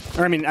show you.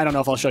 Or I mean, I don't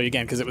know if I'll show you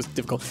again because it was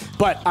difficult.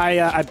 But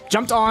I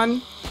jumped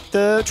on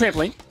the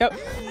trampoline. Yep.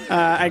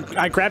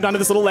 I grabbed onto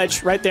this little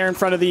ledge right there in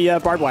front of the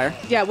barbed wire.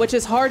 Yeah, which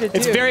is hard to do.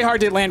 It's very hard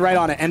to land right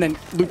on it and then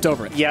looped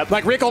over it. Yep.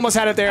 Like Rick almost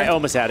had it there. I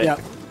almost had it. Yep.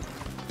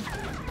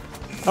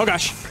 Oh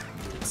gosh.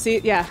 See,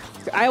 yeah,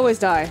 I always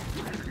die.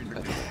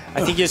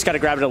 I think you just got to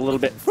grab it a little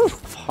bit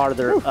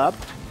farther up.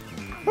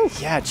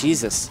 Yeah,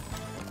 Jesus.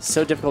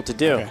 So difficult to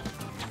do. Okay.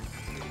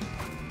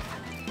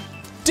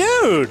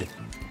 Dude!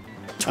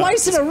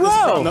 Twice in a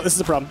row! No, this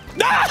is a problem.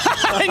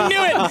 I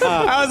knew it!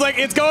 I was like,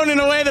 it's going in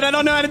a way that I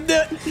don't know how to do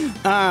it.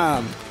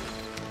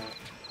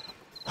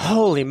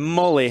 Holy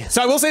moly.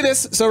 So I will say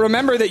this. So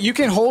remember that you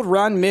can hold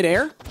run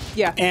midair.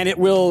 Yeah. And it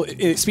will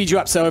speed you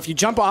up. So if you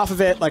jump off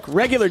of it, like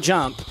regular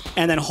jump,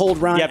 and then hold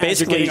run Yeah, as you're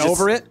basically getting you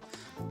just over it,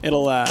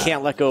 it'll...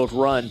 Can't let go of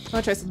run. I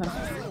want to try something.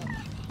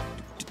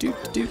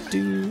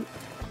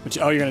 Which,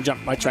 oh, you're going to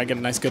jump. Might try and get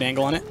a nice good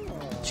angle on it.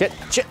 Shit.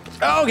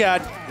 Oh,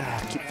 God.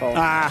 Keep falling.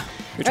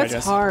 Good try, That's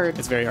Jess. hard.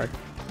 It's very hard.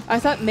 I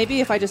thought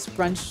maybe if I just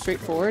run straight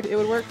forward, it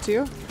would work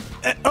too.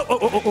 Get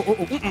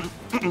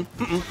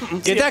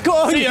that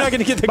goal. You're not going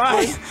to get the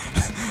Bye. goal.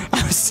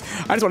 I just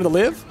wanted to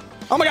live.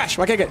 Oh my gosh,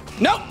 why can't I get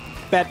it? Nope.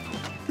 Bad.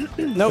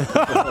 Nope.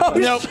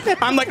 Nope.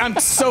 I'm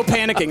so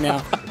panicking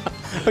now.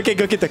 Okay,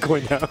 go get that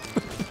coin now.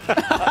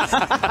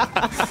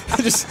 I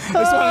just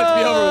wanted it to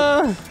be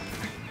over with.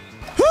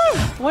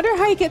 I wonder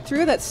how you get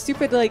through that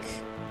stupid, like,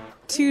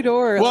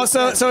 two-door. Well,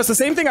 so it's the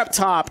same thing up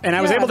top, and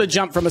I was Yeah. able to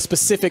jump from a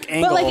specific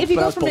angle. But, like, if you I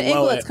go was from an below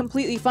angle, it. it's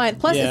completely fine.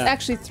 Plus, Yeah. it's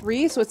actually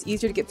 3, so it's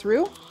easier to get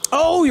through.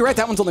 Oh, you're right.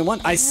 That one's only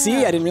 1. I see.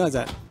 I didn't realize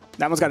that.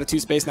 That one's got a 2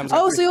 space. And that one's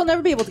got Oh, 3. so you'll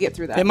never be able to get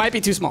through that. It might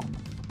be too small.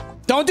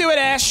 Don't do it,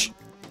 Ash.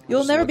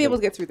 You'll never be able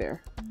to get through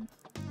there.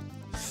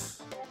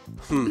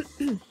 I want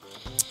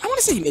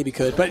to say you maybe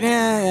could, but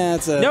yeah,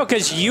 it's a... No,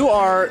 because you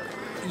are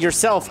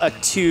yourself a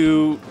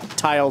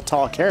 2-tile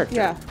tall character.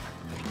 Yeah.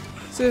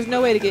 So there's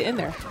no way to get in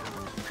there.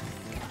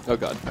 Oh,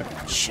 God.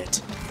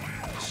 Shit.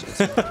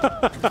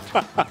 Ah.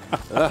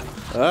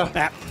 All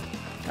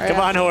right, Come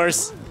on,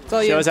 horse. It's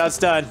all Show you. us how it's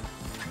done.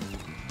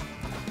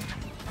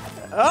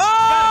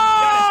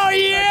 Oh,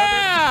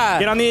 yeah!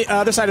 Get on the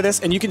other side of this,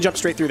 and you can jump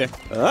straight through there.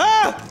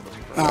 Well,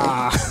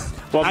 That's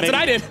maybe, what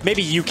I did.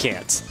 Maybe you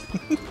can't.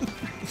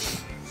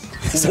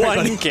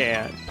 One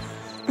can.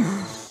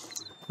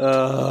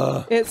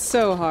 It's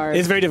so hard.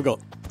 It's very difficult.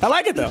 I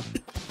like it, though.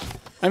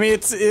 I mean,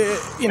 it's,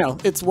 you know,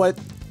 it's what...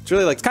 It's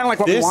really like, kinda like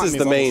what we this want is in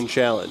the these main levels.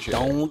 challenge here.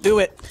 Don't do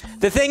it.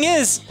 The thing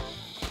is,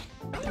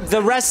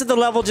 the rest of the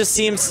level just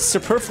seems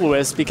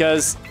superfluous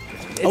because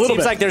it little seems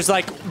bit. like there's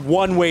like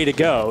one way to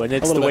go, and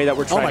it's the way that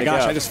we're trying to go. Oh my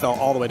gosh, I just fell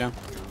all the way down.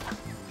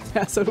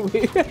 Yeah, so do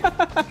we. All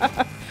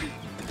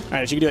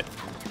right, you can do it.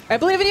 I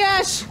believe in you,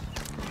 Ash!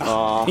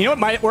 You know what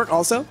might work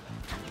also?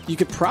 You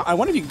could I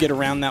wonder if you could get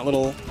around that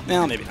little...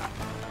 Well, maybe not.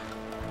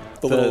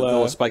 The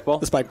little spike ball?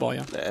 The spike ball,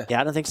 yeah.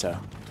 Yeah, I don't think so.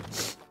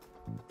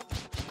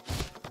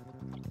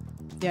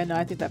 Yeah, no,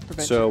 I think that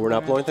prevents So you we're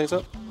not from blowing things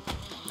up?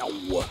 No.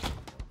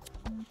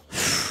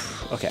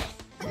 Okay.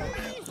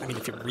 I mean,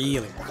 if you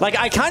really... Like,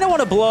 I kind of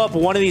want to blow up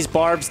one of these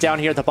barbs down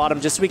here at the bottom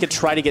just so we could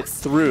try to get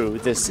through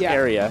this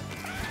area.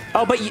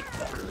 Oh, but you...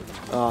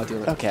 Oh,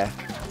 damn it. Okay.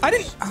 I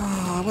didn't...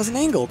 Oh, I wasn't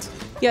angled.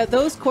 Yeah,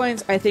 those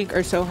coins I think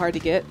are so hard to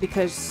get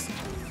because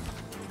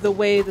the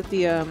way that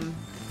the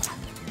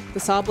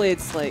saw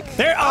blades like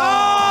There...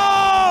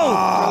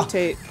 Oh!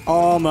 rotate.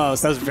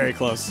 Almost. That was very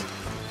close.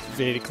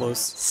 Very close.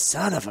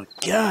 Son of a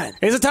gun.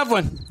 He's a tough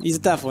one. He's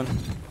a tough one.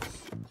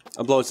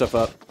 I'm blowing stuff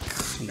up.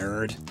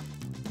 Nerd.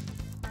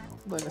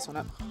 Blowing this one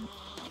up.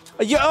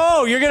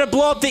 Oh, you're going to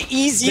blow up the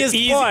easiest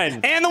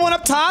one. And the one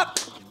up top.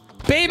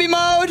 Baby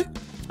mode.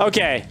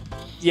 Okay.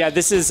 Yeah,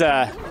 this is...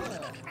 Oh,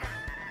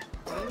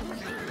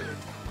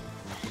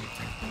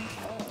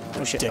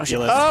 shit.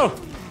 Ridiculous. Oh!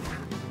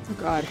 Oh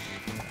God.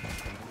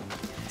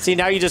 See,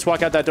 now you just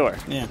walk out that door.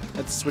 Yeah.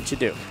 That's what you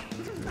do.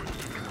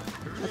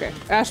 Okay,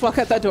 Ash, walk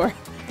out that door.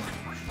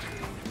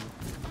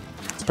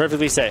 It's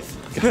perfectly safe.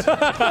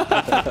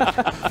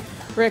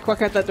 Rick,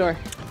 walk out that door.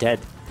 Dead.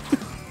 I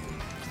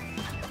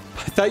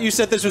thought you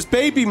said this was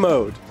baby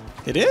mode.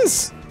 It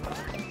is.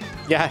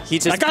 Yeah, he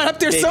just... I got up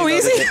there so baby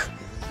easy. molded it.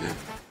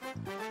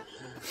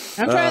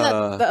 I'm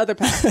trying the other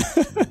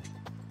path.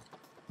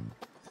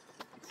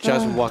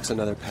 Jasmine walks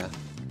another path.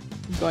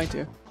 I'm going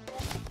to.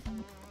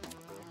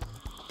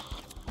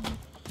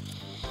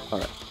 All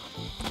right.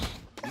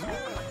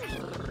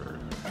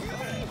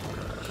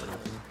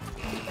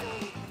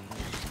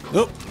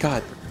 Oh,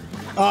 God.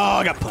 oh,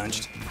 I got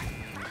punched.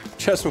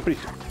 Justin, what are you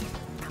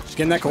Just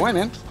getting that coin,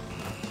 man.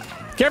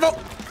 Careful.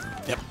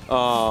 Yep.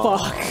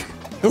 Fuck.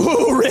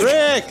 Ooh, Rick.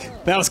 Rick!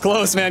 That was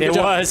close, man. Good It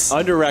job. was.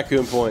 Under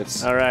raccoon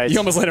points. All right. You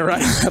almost let it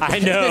run. I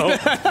know.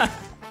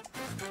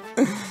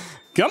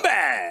 Come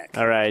back.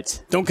 All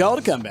right. Don't call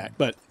it a comeback,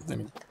 but I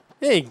mean,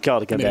 Yeah, you can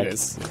call it a maybe comeback. it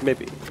is.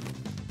 Maybe.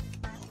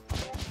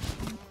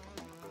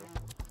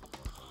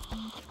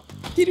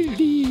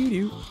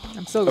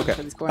 I'm so good Okay.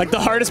 for these coins. Like the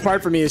hardest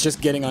part for me is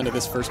just getting onto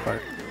this first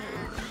part.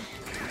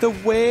 The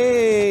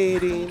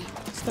waiting.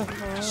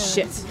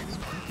 Shit.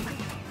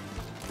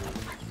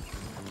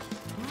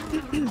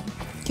 Can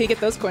you get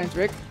those coins,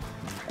 Rick?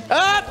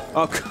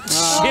 Oh,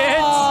 Shit.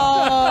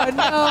 Oh,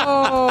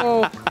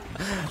 no.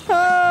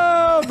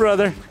 Oh,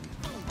 brother.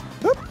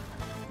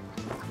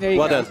 There you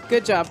Well go. done.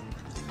 Good job.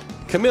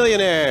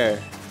 Chameleonaire.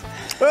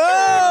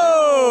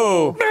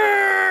 Oh!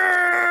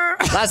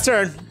 Last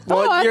turn.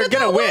 Well, I you're thought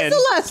gonna that win. was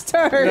the last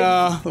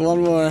turn.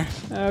 One more.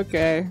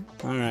 Okay.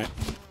 All right.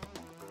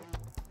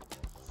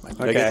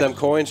 Gotta get them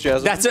coins,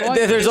 Jasmine. That's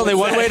there's only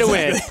one way to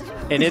win,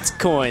 and it's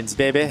coins,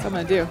 baby. What I'm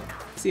gonna do.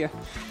 See ya.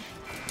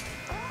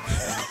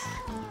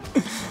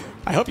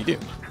 I hope you do.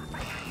 I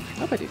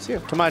hope I do too.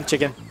 Come on,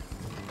 chicken.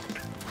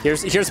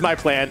 Here's my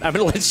plan. I'm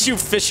gonna let you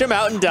fish him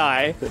out and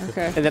die,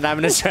 Okay. and then I'm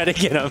gonna try to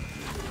get him.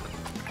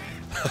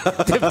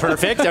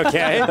 Perfect.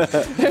 Okay.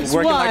 There's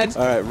Working one. like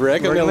All right, Rick, I'm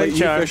Working gonna let like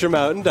you charm. fish him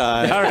out and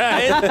die. All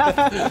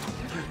right.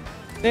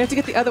 They have to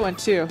get the other one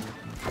too.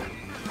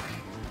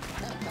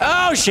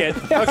 Oh shit.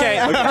 Okay.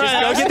 Just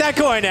go get that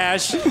coin,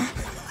 Ash.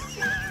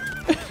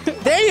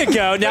 There you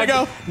go. Now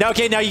go. Now,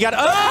 okay. Now you got.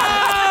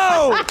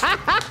 Oh!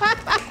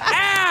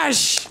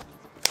 Ash!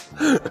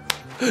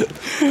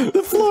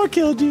 The floor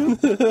killed you.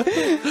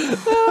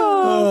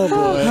 Oh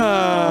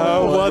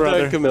boy. Well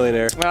brother. done,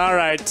 Chameleonaire. All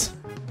right.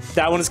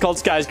 That one is called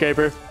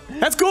Skyscraper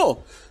That's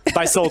cool.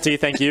 by Salty.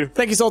 Thank you.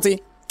 Thank you,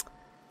 Salty.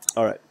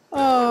 All right.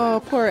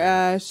 Oh, poor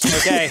Ash.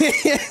 Okay.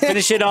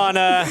 Finish it on.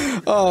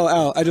 Oh,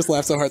 ow. I just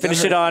laughed so hard.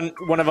 Finish it on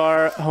one of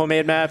our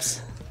homemade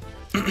maps.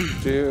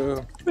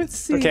 Let's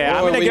see. Okay,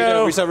 I'm Oh, gonna we gotta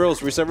go. reset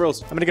rules. Reset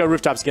rules. I'm gonna go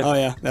rooftops again. Oh,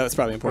 yeah. That was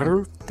probably important.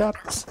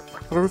 Rooftops.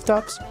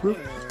 Rooftops.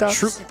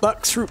 Rooftops.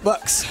 Shroot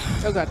bucks.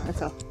 Oh god, I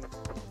fell.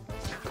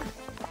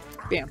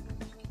 Damn.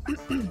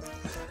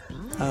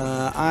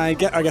 I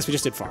guess we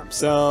just did farm.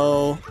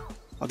 So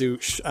I'll do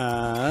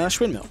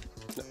Schwindmill.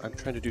 I'm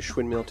trying to do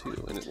Schwindmill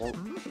too, and it won't.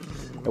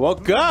 It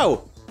won't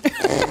go. You're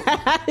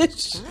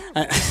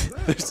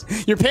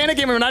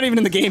panicking. We're not even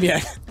in the game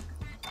yet.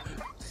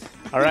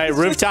 All right,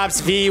 rooftops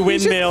v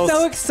windmills.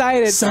 So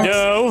excited.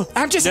 No.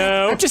 I'm just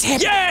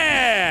happy.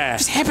 Yeah.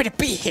 Just happy to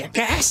be here,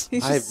 guys.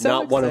 He's I have just so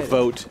not won a excited.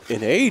 vote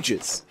in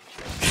ages.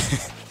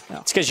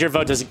 It's because your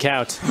vote doesn't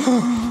count.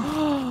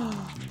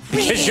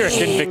 Because you're a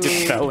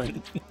convicted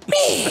felon.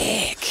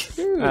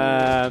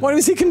 What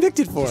was he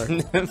convicted for?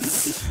 You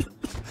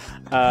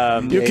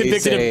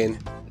convicted him. Zane.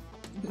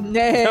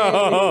 Nay.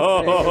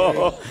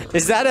 Oh,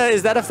 is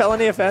that a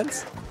felony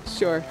offense?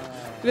 Sure.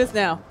 It is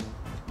now.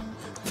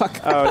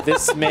 Fuck. Oh,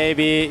 this may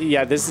be.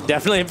 Yeah, this is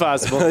definitely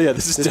impossible. Yeah,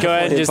 this is Just go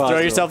ahead and definitely just throw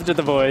impossible. yourself into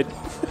the void.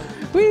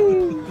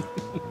 Woo.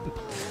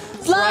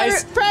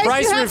 Bryce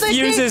Bryce, you have the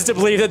refuses to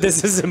believe that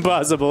this is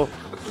impossible.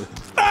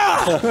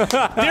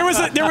 There was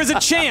a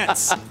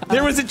chance.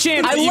 There was a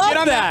chance I that you love get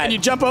on that. and you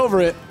jump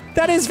over it.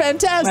 That is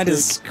fantastic. That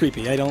is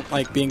creepy. I don't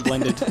like being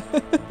blended.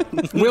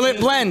 Will it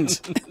blend?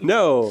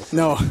 No,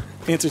 No.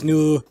 The answer's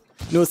no.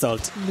 No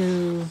salt.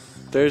 No.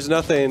 there's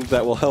nothing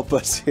that will help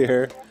us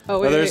here. Oh,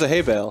 wait, there's wait. a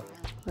hay bale.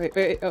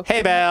 Wait. Oh.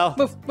 Hey, Belle.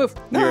 Move.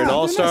 You're an No,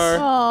 all-star.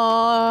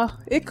 Aw.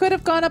 It could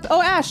have gone up.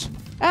 Oh, Ash.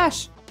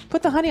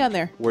 Put the honey on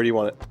there. Where do you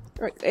want it?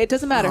 Right, it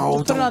doesn't matter.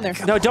 Just put it on there.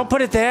 No, don't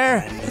put it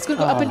there. It's going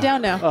to go up and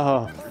down now.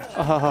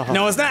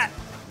 No, it's not.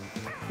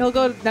 It'll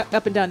go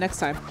up and down next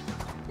time.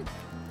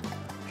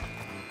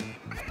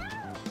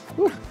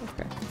 Whew,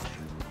 okay.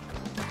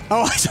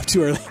 Oh, I jumped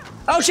too early.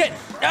 Oh shit!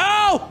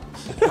 No!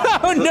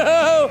 Oh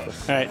no! All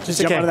right, just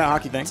jump okay. out of that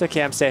hockey thing. It's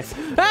okay. I'm safe.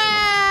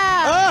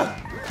 Ah!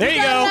 There you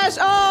go. Ash!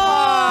 Oh,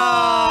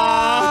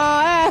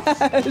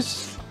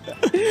 Ash!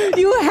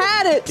 You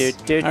had it!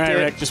 All right,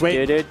 Rick, just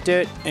wait.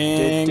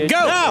 And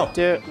go!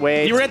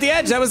 Wait. You were at the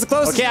edge. That was the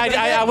closest. Okay,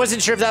 I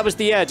wasn't sure if that was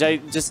the edge. I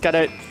just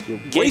gotta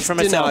gauge for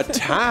Wasting our myself.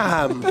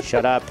 time.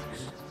 Shut up.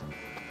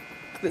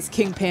 This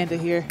King Panda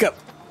here. Go.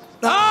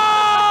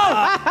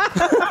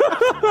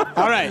 Oh!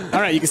 All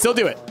right. You can still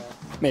do it.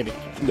 Maybe.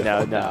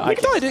 No. You can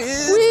totally do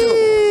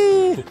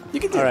it. You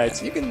can do All it.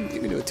 right. You can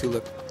do a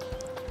tulip.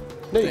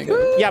 There you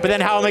go. Yeah, but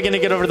then how am I gonna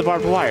get over the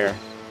barbed wire?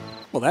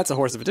 Well, that's a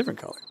horse of a different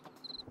color.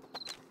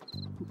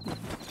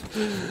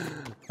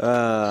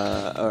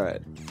 All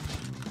right.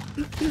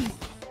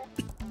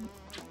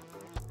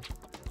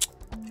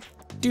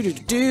 Do.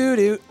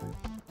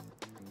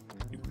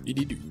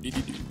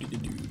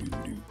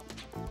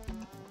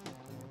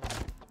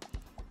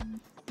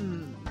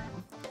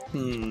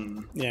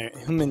 Yeah,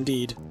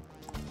 indeed.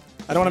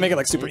 I don't want to make it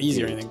like super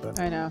easy or anything, but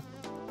I know.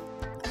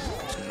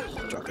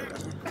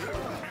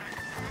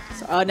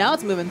 Oh, now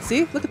it's moving.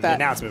 See? Look at that.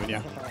 Now it's moving,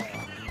 yeah.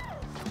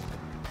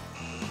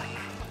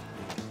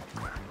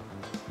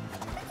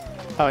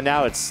 Oh,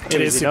 now it's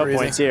It is no super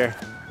points easy. here.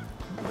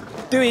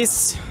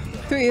 Dois.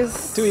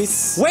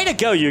 Threes. Way to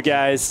go, you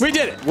guys. We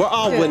did it. We're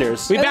all Yeah.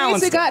 winners. We At least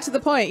balanced we it. got to the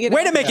point. You know?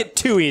 Way to make it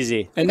too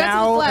easy. And got to the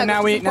now, flag, and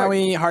now which is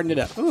we hardened it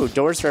up. Ooh,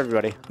 doors for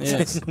everybody.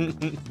 Yes.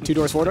 2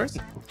 doors, 4 doors.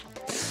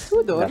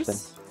 2 doors. Nothing.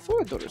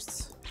 4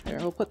 doors. Here,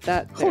 we'll put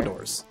that there. 4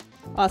 doors.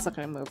 Oh, it's not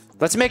gonna move.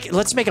 Let's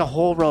make a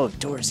whole row of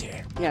doors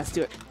here. Yeah, let's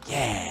do it.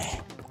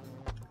 Yeah.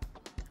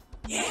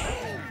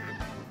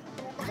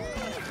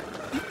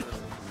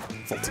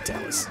 Vaulted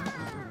towers.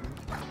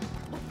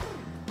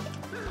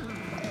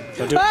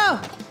 Oh!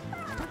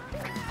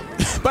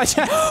 But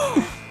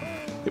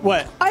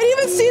what? I didn't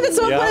even see that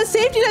someone Yeah. put a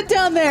safety net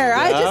down there.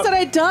 I just thought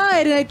I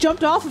died and I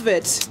jumped off of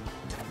it.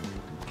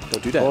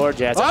 Don't do that. Or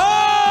jazz.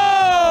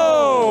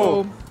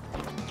 Oh!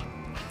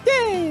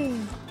 Yay!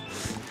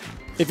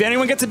 If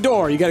anyone gets a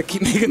door, you got to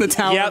keep making the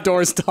tower Yep. of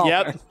doors taller.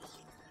 Yep.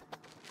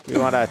 We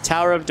want a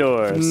tower of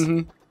doors.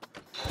 And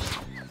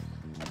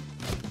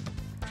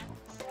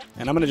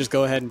I'm gonna just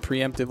go ahead and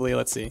preemptively.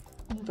 Let's see.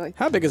 Like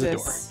How big is a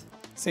this. door?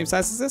 Same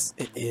size as this?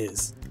 It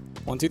is.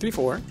 1, 2, 3,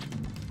 4. 1,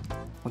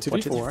 2, 3,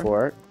 1, 2, 3, 4.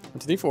 4. 1,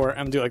 2, 3, 4. I'm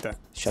gonna do it like that.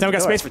 Shut Then we the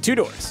got door. space for 2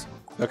 doors.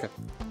 Okay.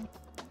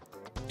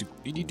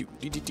 You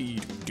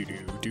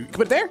can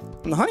put it there.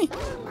 And the honey.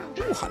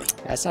 Ooh, honey.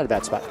 That's not a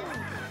bad spot.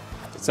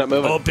 It's not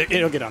moving. Oh, big,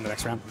 it'll get on the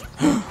next round.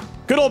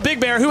 Good old Big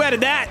Bear. Who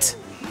added that?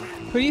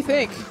 Who do you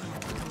think?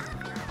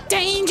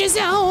 Danger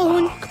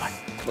zone. Come on.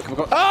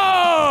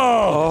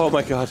 Oh! Oh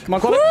my god. Come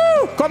on, Corbin.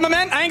 Corbin, my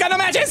man. I ain't got no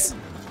matches.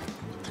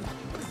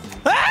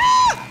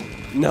 Ah!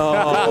 No.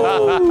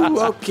 Ooh,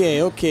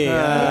 okay. Okay,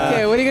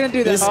 what are you gonna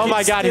do then? Oh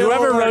my god, still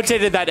whoever work.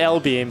 rotated that L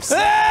beam.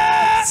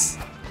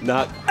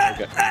 Not.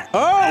 Okay.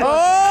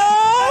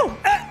 Oh!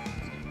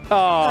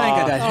 I think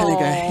I died.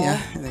 I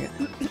think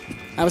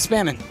I was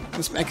spamming.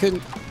 I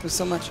couldn't. There's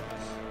so much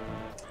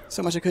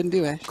I couldn't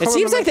do. It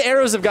seems like the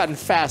arrows have gotten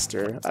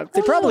faster.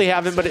 They probably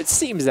haven't, but it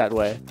seems that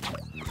way.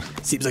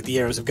 Seems like the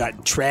arrows have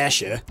gotten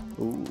trashier.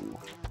 Ooh.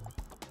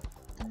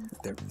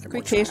 They're Can we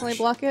occasionally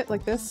block it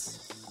like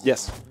this?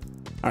 Yes.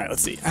 All right,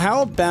 let's see.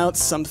 How about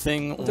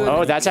something Do it.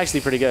 Oh, that's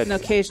actually pretty good. An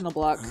occasional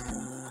block.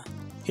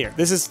 here?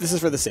 This is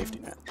for the safety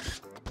net.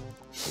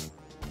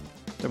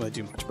 Don't really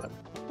do much, but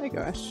There you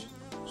go, Ash.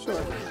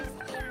 Sure.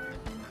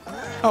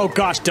 oh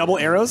gosh, double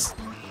arrows.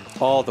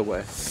 All the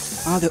way.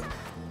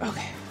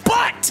 Okay.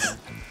 But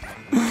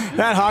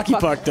that hockey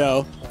puck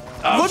though.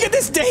 Look at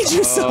this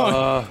danger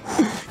zone.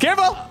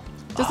 Careful.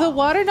 Does the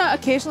water not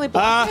occasionally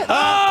block it?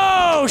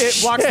 Oh, It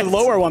blocks the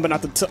lower one, but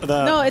not the No, it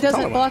taller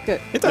doesn't one. block it.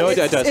 It does. No, it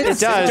does. It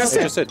does.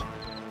 It just did.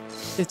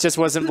 It just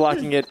wasn't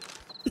blocking it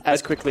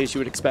as quickly as you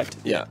would expect.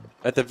 Yeah.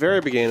 At the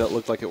very beginning, it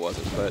looked like it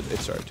wasn't, but it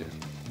started to.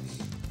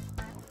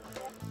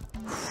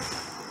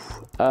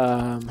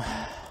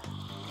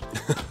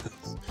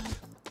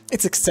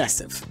 It's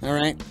excessive. All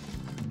right.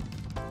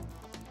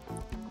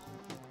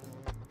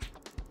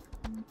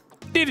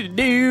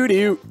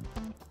 Do.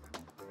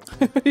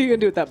 What are you gonna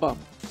do with that bomb?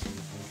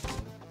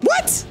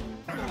 What?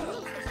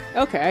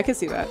 Okay, I can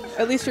see that.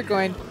 At least you're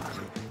going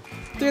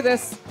through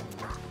this.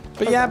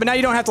 But yeah, but now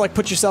you don't have to like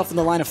put yourself in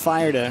the line of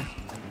fire to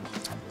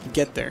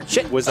get there.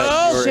 Shit. Was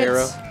that your shit.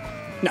 arrow?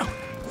 No,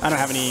 I don't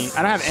have any.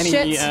 I don't have any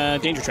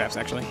Shit. danger traps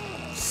actually.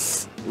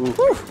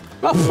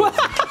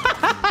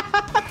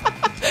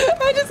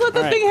 I just let the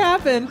All right. thing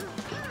happen.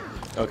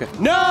 Okay.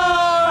 No!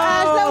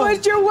 Ash, that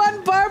was your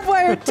one barbed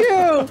wire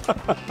too.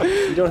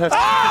 You don't have to.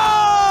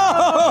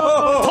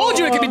 Told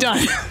you it could be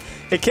done.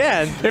 It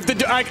can. If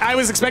the I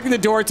was expecting the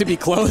door to be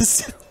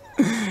closed.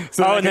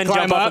 So that I And then could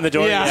climb jump up on the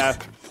door. Yeah.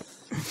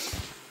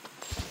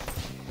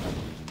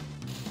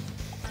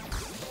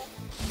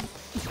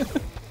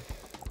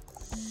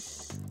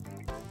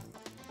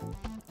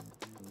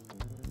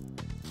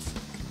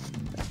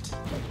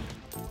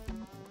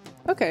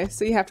 Okay,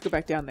 so you have to go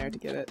back down there to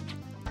get it.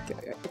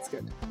 Okay, that's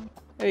good.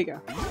 There you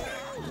go.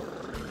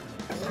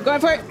 I'm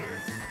going for it.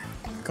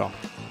 Cool.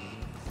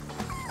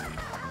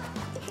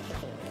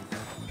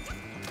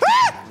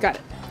 Got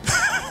it.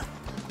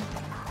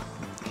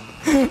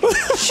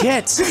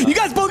 Shit. You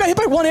guys both got hit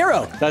by one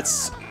arrow.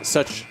 That's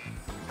such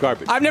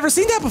garbage. I've never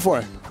seen that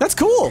before. That's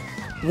cool.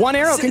 One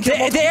arrow can kill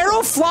both. The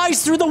arrow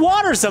flies through the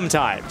water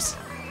sometimes,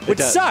 which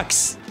does.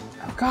 sucks.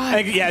 Oh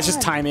God. Yeah, it's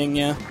just timing.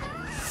 Yeah.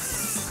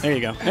 There you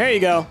go. There you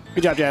go.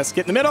 Good job, Jazz.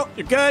 Get in the middle.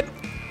 You're good.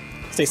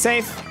 Stay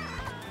safe.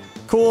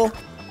 Cool.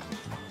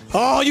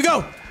 Oh, you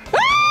go.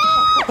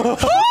 You're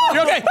okay.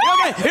 You're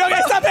okay. You're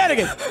okay. Stop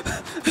panicking.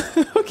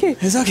 Okay.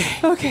 It's okay.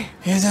 Okay.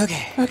 It's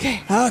okay.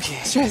 Okay. Okay.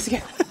 Let's try this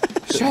again.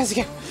 Let's try this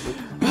again.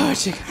 Oh,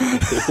 shit.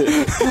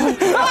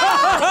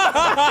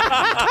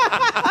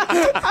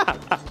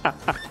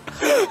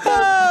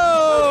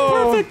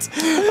 Perfect.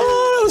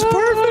 Oh, that was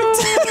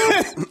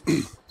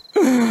perfect.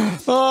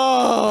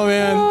 Oh,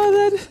 man. Oh,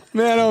 that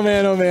Man, oh,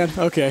 man, oh, man.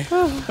 Okay.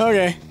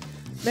 Okay.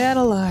 man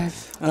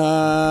alive.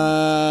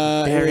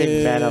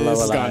 Buried man alive.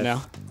 It's gone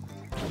now.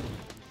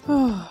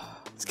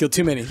 killed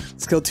too many.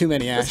 It's killed too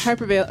many, I was Ash.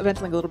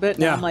 hyperventilating a little bit.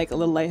 Now Yeah. I'm like a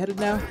little lightheaded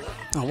now.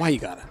 Oh, why you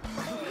gotta?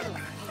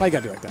 Why you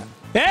gotta be like that?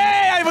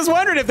 Hey, I was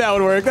wondering if that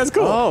would work. That's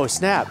cool. Oh,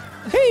 snap.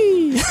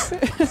 Hey.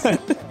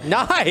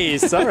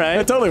 Nice. All right.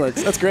 That totally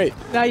works. That's great.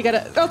 Now you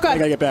gotta. Oh I god.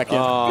 gotta get back.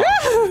 Yeah.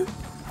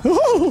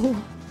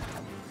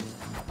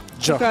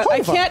 God, I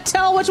can't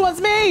tell which one's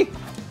me.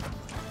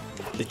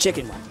 The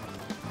chicken one.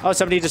 Oh,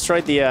 somebody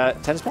destroyed the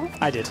tennis ball?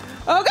 I did.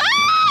 Oh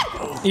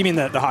god. You mean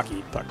the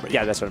hockey puck? But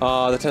Yeah, that's what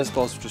The tennis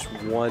balls are just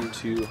one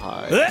too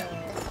high.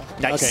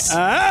 Nice.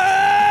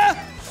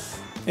 Okay.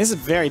 This is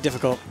very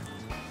difficult.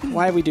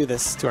 Why do we do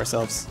this to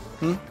ourselves?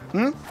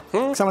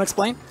 Someone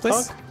explain,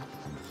 please.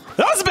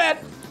 That was bad.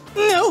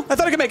 No, I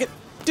thought I could make it.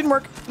 Didn't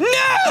work. No!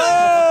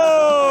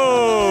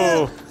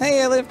 Oh!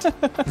 Hey, I lived.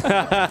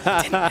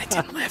 I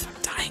didn't live.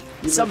 I'm dying.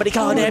 Somebody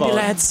call an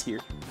ambulance. Here.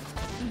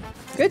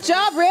 Good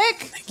job,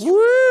 Rick.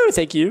 Woo!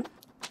 Thank you.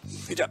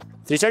 Good job.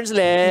 3 turns It's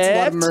a lot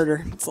left. of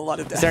murder. It's a lot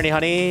of death. Is there any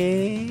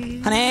honey?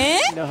 Honey?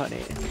 No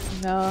honey.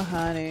 No,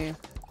 honey.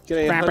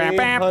 Get a honey, honey.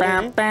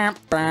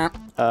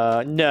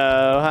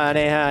 No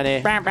honey,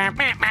 honey.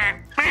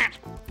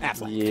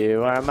 Affleck.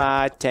 You are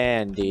my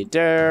Tandy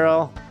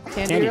Durl.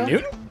 Candy Andy Roll?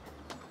 Newton?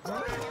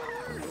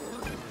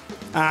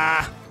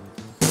 Ah.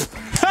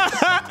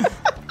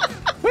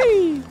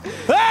 Whee!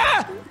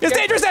 Ah! It's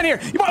dangerous down here.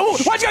 Why'd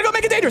you gotta go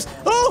make it dangerous?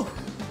 Oh!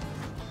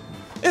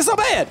 It's so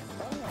bad.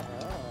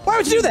 Why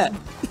would you do that?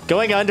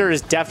 Going under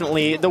is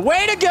definitely the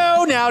way to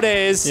go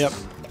nowadays. Yep.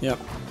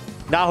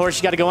 Nah, horse,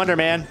 you gotta go under,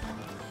 man.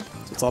 That's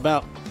what it's all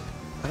about.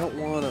 I don't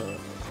want to.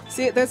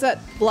 See, there's that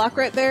block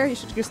right there. You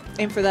should just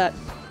aim for that.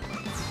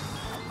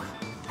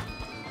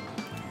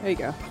 There you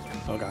go.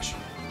 Oh gosh.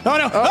 Oh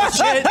no! Oh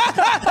shit!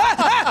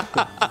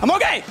 I'm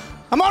okay.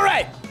 I'm all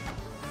right.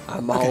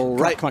 I'm all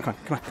right. Come on.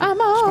 I'm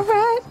all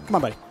right. Come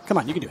on, buddy. Come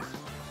on, you can do it.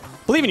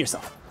 Believe in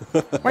yourself.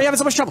 Why are you having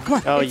so much trouble? Come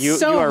on. Oh, It's you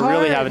so are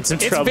really hard. having some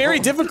It's trouble. very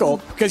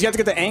difficult because you have to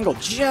get the angle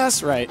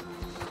just right,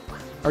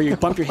 or you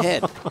bump your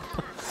head.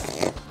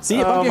 See,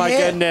 you bump Oh your my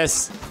head.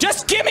 goodness.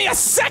 Just give me a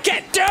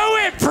second. Do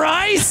it,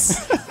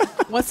 Bryce!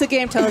 Once the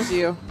game tells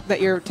you that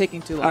you're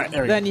taking too long, All right,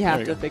 there we then go. you have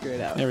There to we go. figure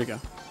it out. There we go.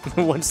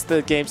 Once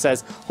the game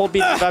says, hold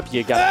B up,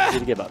 you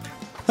gotta give up.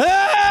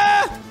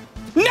 Ah!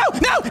 No!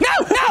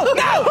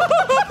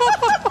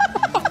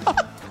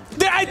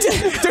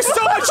 There's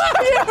so much.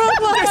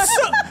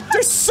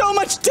 There's so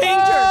much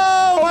danger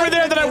over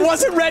there that I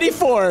wasn't ready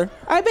for.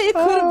 I bet you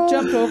could have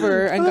jumped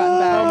over and gotten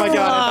back. Oh my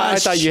god, I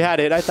Gosh. thought you had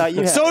it. I thought you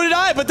had So did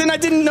I, but then I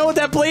didn't know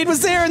that blade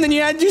was there, and then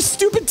you had your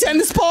stupid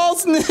tennis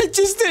balls, and I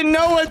just didn't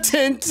know what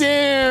to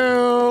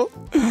do.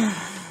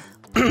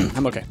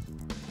 I'm okay.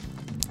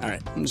 All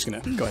right, I'm just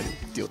gonna go ahead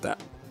and deal with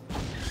that.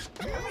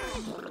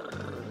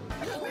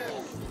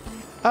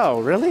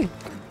 Oh, really?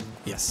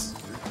 Yes.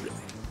 Really.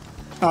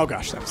 Oh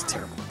gosh, that was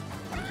terrible.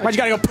 Why'd you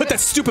gotta go put that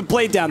stupid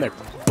blade down there?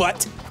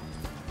 Butt.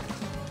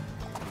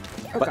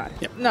 Oh god.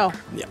 Yep. No.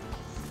 Yep.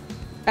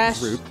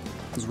 Ash, Rude.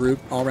 It was rude.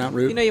 All around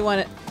rude. you know you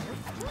want it.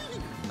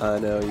 I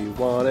know you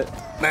want it.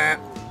 Nah.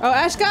 Oh,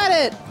 Ash got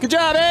it. Good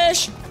job,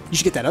 Ash. You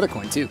should get that other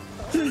coin too.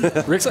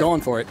 Rick's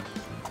going for it.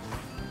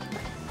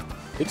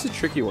 It's a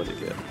tricky one to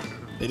get.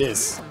 It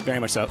is very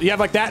much so. You have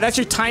like that. That's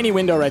your tiny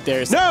window right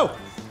there. No!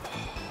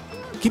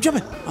 Keep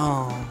jumping.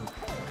 Oh,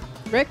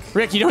 Rick,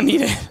 Rick, you don't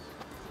need it.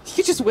 you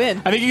could just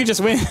win. I think you can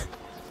just win.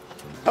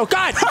 Oh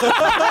god!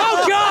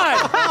 Oh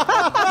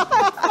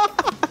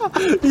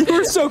god! You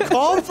were so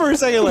calm for a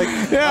second, like,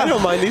 I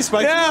don't mind these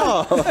spikes at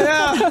all.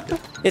 Yeah.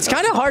 It's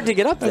kind of hard to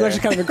get up That's there.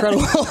 actually kind of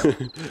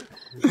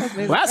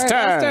incredible. Last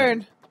All right,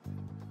 turn.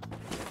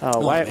 Oh,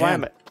 why man.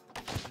 am I...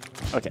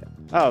 Okay.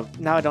 Oh,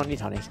 now I don't need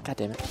honey. God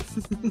damn it.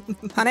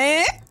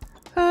 Honey.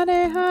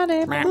 Honey,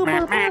 honey,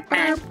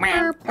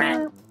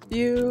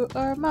 you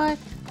are my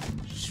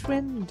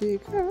Schwindy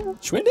girl.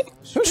 Schwindy?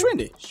 Who's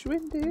Schwindy?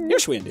 Schwindy. You're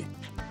Schwindy.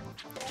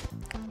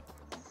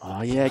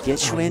 Oh yeah, get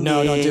Schwindy.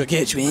 No, don't do it.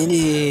 Get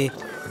Schwindy.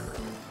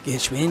 Get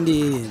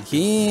Schwindy in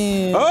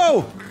here.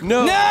 Oh!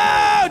 No!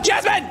 No,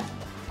 Jasmine!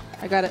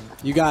 I got it.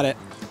 You got it.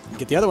 You can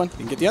get the other one. You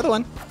can get the other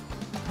one.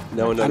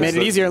 No, I made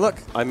it easier. Look.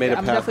 I made a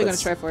I'm path definitely gonna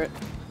that's try for it.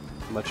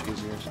 much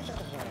easier.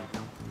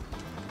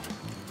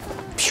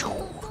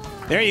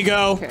 There you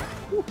go. Okay.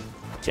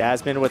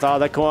 Jasmine with all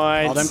the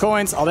coins. All them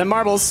coins. All them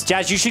marbles.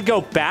 Jazz, you should go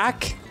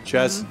back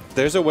Chaz,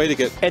 there's a way to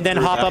get and then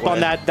through hop up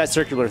on way. that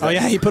circular thing. Oh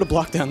yeah, he put a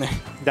block down there.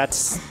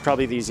 That's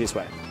probably the easiest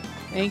way.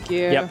 Thank you.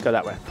 Yep, go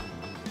that way.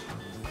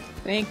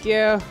 Thank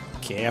you.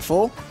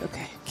 Careful.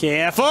 Okay.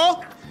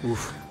 Careful.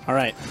 Oof. All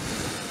right.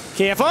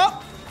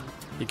 Careful.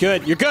 You're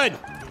good. You're good.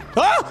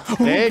 Ah!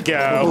 There you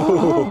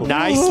go.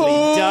 Nicely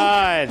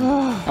done.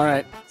 All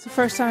right. It's the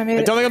first time I made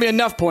I it. don't think it'll be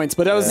enough points,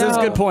 but those No.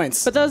 good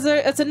points. But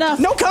that's enough.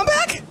 No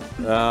comeback?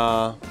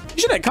 Uh,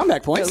 You should have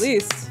comeback points. At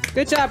least.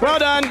 Good job. Well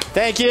done.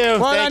 Thank you.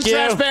 Well Thank done,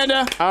 you. Trash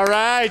Panda. All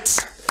right.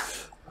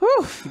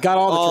 Whew. You got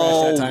all the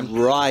trash that all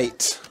time.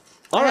 right.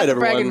 All I right, had the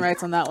everyone. bragging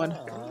rights on that one.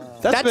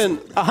 That's been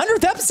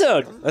 100th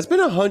episode. a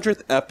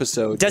 100th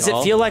episode. Does it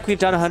y'all. feel like we've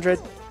done 100?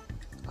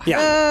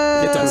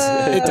 Yeah, it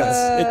does. It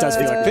does. It does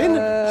feel like It's been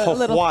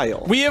a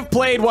while. We have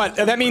played what?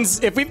 That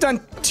means if we've done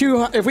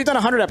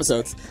 100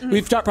 episodes,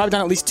 we've probably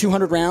done at least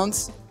 200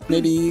 rounds.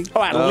 Maybe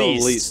At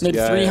least. maybe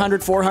Yeah,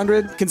 300,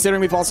 400,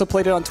 considering we've also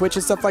played it on Twitch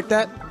and stuff like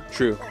that.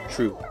 True.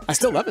 I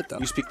still love it, though.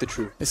 You speak the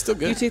truth. It's still You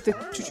good. take the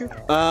choo-choo.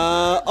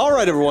 All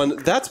right, everyone.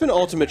 That's been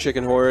Ultimate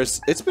Chicken Horse.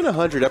 It's been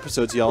 100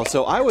 episodes, y'all.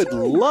 So I would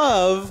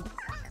love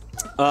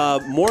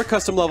more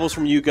custom levels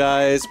from you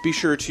guys. Be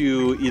sure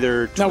to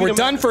either tweet No, we're them-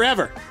 done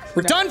forever.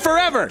 We're done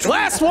forever.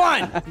 Last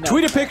one.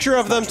 Tweet a picture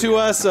of them to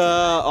us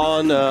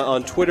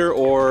on Twitter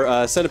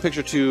or send a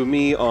picture to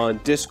me on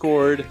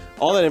Discord.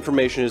 All that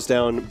information is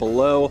down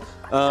below.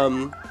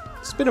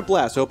 It's been a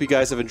blast. I hope you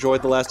guys have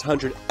enjoyed the last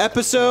 100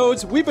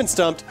 episodes. We've been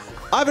Stumped.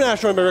 I've been Ash,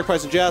 joined by Rick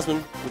Price and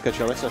Jasmine. We'll catch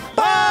y'all next time.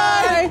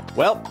 Bye.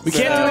 Well, We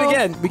can't do it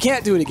again. We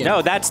can't do it again.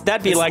 no,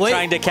 that'd be It's like late.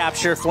 trying to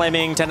capture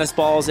flaming tennis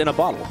balls in a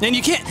bottle. And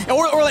you can't,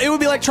 or it would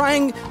be like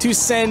trying to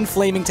send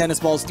flaming tennis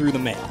balls through the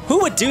mail. Who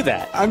would do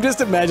that? I'm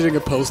just imagining a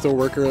postal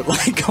worker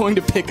like going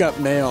to pick up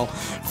mail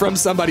from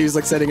somebody who's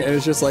like sending it, and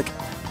it's just like,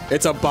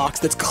 it's a box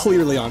that's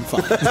clearly on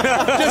fire.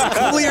 Just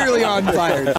clearly on fire.